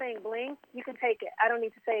and starts saying bling, you can take it. I don't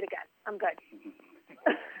need to say it again. I'm good.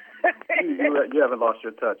 you haven't lost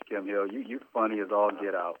your touch, Kim Hill. You funny as all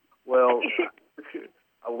get out. Well,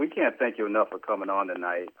 we can't thank you enough for coming on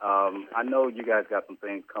tonight. I know you guys got some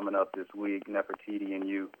things coming up this week, Nefertiti and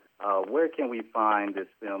you. Where can we find this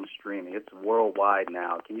film streaming? It's worldwide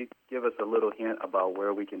now. Can you give us a little hint about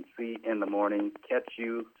where we can see In the Morning, catch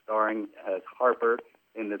you starring as Harper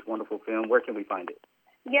in this wonderful film? Where can we find it?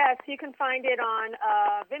 Yes, you can find it on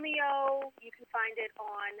Vimeo. You can find it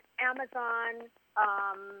on Amazon,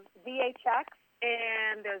 VHX,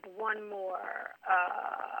 and there's one more.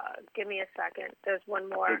 Give me a second. There's one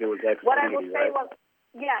more. I think it was Xfinity, what I will say right? was,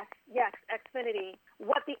 yes, Xfinity.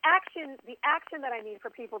 What the action that I need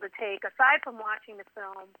for people to take, aside from watching the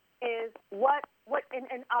film, is what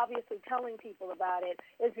and obviously telling people about it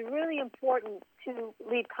is really important to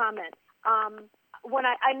leave comments. When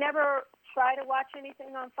I never try to watch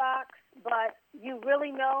anything on Fox, but you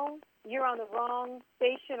really know you're on the wrong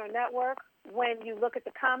station or network when you look at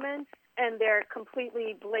the comments and they're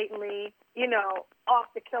completely, blatantly, off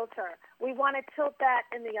the kilter. We want to tilt that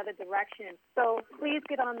in the other direction. So please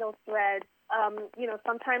get on those threads.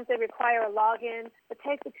 Sometimes they require a login, but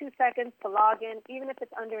take the 2 seconds to log in, even if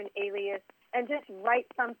it's under an alias, and just write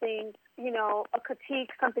something, a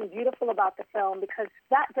critique, something beautiful about the film, because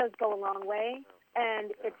that does go a long way.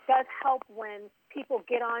 And it does help when people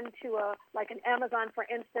get on to an Amazon, for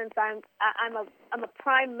instance. I'm a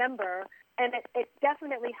Prime member, and it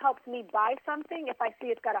definitely helps me buy something if I see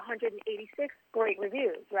it's got 186 great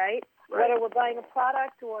reviews, right? Whether we're buying a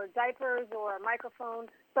product or diapers or a microphone.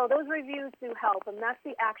 So those reviews do help, and that's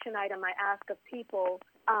the action item I ask of people,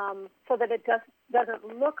 so that it just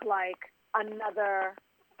doesn't look like another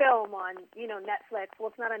film on, Netflix. Well,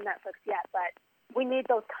 it's not on Netflix yet, but we need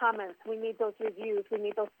those comments. We need those reviews. We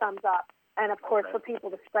need those thumbs up. And, of course, for people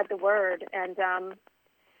to spread the word. And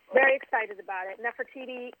very excited about it.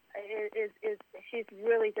 Nefertiti she's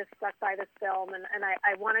really just stuck by this film. And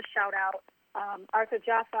I want to shout out Arthur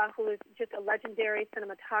Jaffa, who is just a legendary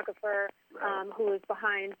cinematographer, who is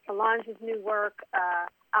behind Solange's new work.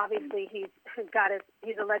 Obviously, he's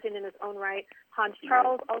a legend in his own right. Hans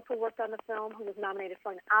Charles also worked on the film, who was nominated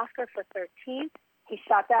for an Oscar for 13th. He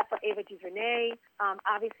shot that for Ava DuVernay.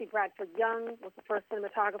 Obviously, Bradford Young was the first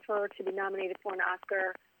cinematographer to be nominated for an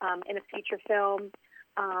Oscar in a feature film.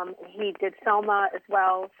 He did Selma as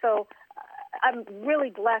well. So I'm really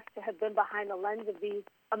blessed to have been behind the lens of these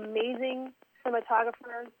amazing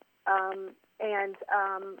cinematographers.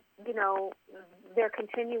 They're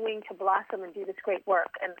continuing to blossom and do this great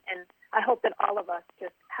work. And I hope that all of us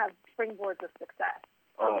just have springboards of success.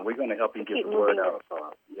 Oh, we're going to help you get the word out.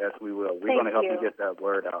 Yes, we will. We're going to help you get that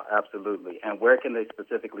word out, absolutely. And where can they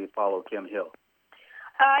specifically follow Kim Hill?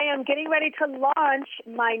 I am getting ready to launch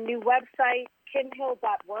my new website,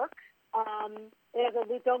 kimhill.work.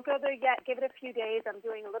 Don't go there yet. Give it a few days. I'm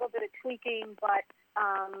doing a little bit of tweaking, but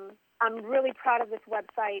I'm really proud of this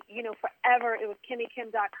website. Forever it was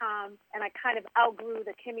KimmyKim.com, and I kind of outgrew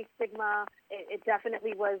the Kimmy stigma. It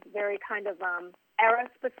definitely was very kind of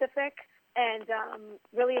era-specific. And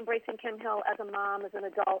really embracing Kim Hill as a mom, as an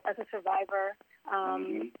adult, as a survivor,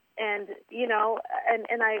 and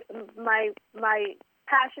my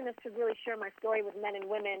passion is to really share my story with men and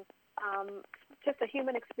women. Just a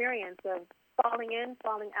human experience of falling in,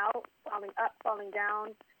 falling out, falling up, falling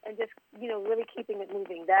down, and just really keeping it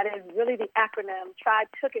moving. That is really the acronym. Tribe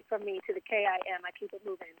took it from me to the KIM. I keep it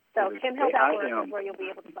moving. So KimHill.org is where you'll be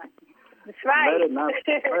able to find it. That's right.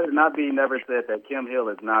 Let it not be never said that Kim Hill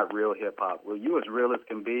is not real hip-hop. Well, you as real as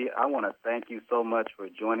can be. I want to thank you so much for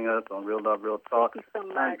joining us on Real Love, Real Talk. Thank you so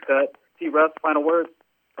much. Cut. T-Russ, final words?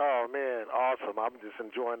 Oh, man, awesome. I'm just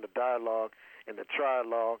enjoying the dialogue and the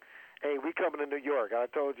trialogue. Hey, we coming to New York. I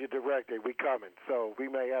told you directly, we coming. So we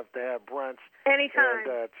may have to have brunch. Anytime.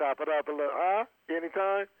 And chop it up a little.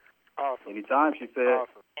 Anytime? Awesome. Anytime, she said.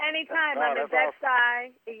 Awesome. Anytime. I'm the best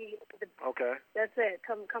side. Okay. That's it.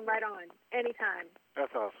 Come right on. Anytime.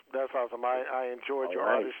 That's awesome. I enjoyed your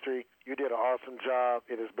artistry. You did an awesome job.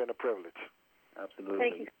 It has been a privilege. Absolutely.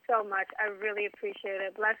 Thank you so much. I really appreciate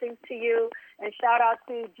it. Blessings to you, and shout out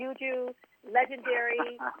to Juju,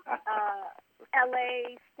 legendary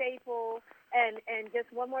LA staple, and just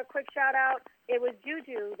one more quick shout out. It was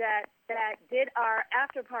Juju that did our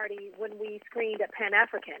after party when we screened at Pan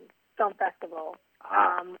African Film Festival.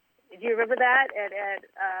 Do you remember that at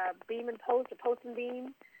Beam and Post, or Post and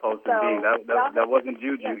Beam? Post and Beam. That wasn't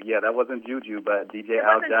Juju. Yeah, that wasn't Juju, but DJ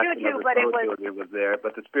Al Jackson was there.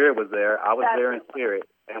 But the spirit was there. I was there in spirit.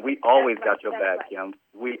 And we always got your back, Kim.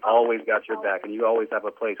 We always got your back. And you always have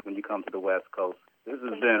a place when you come to the West Coast. This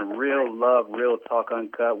has been Real Love, Real Talk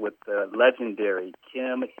Uncut with the legendary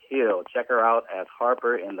Kim Hill. Check her out as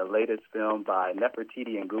Harper in the latest film by NEFERTITE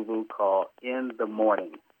and NGUVU called In the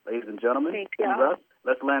Morning. Ladies and gentlemen, Russ,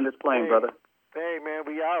 let's land this plane, brother. Hey, man,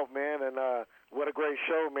 we out, man. And what a great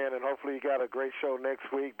show, man. And hopefully you got a great show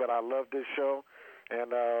next week. But I love this show.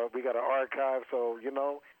 And we got an archive. So,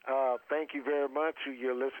 thank you very much.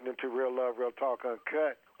 You're listening to Real Love, Real Talk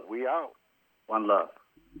Uncut. We out. One love.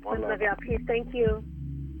 One love, y'all. Peace. Thank you.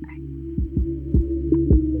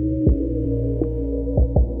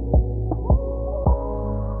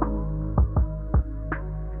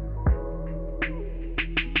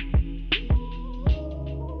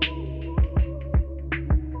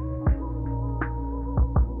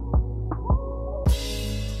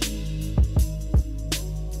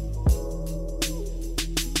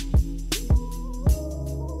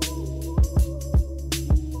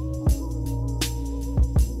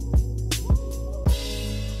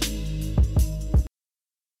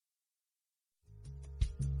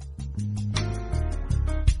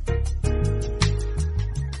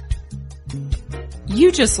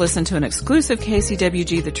 You just listened to an exclusive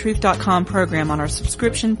KCWGTheTruth.com program on our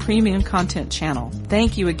subscription premium content channel.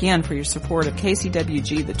 Thank you again for your support of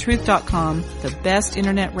KCWGTheTruth.com, the best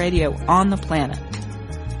internet radio on the planet.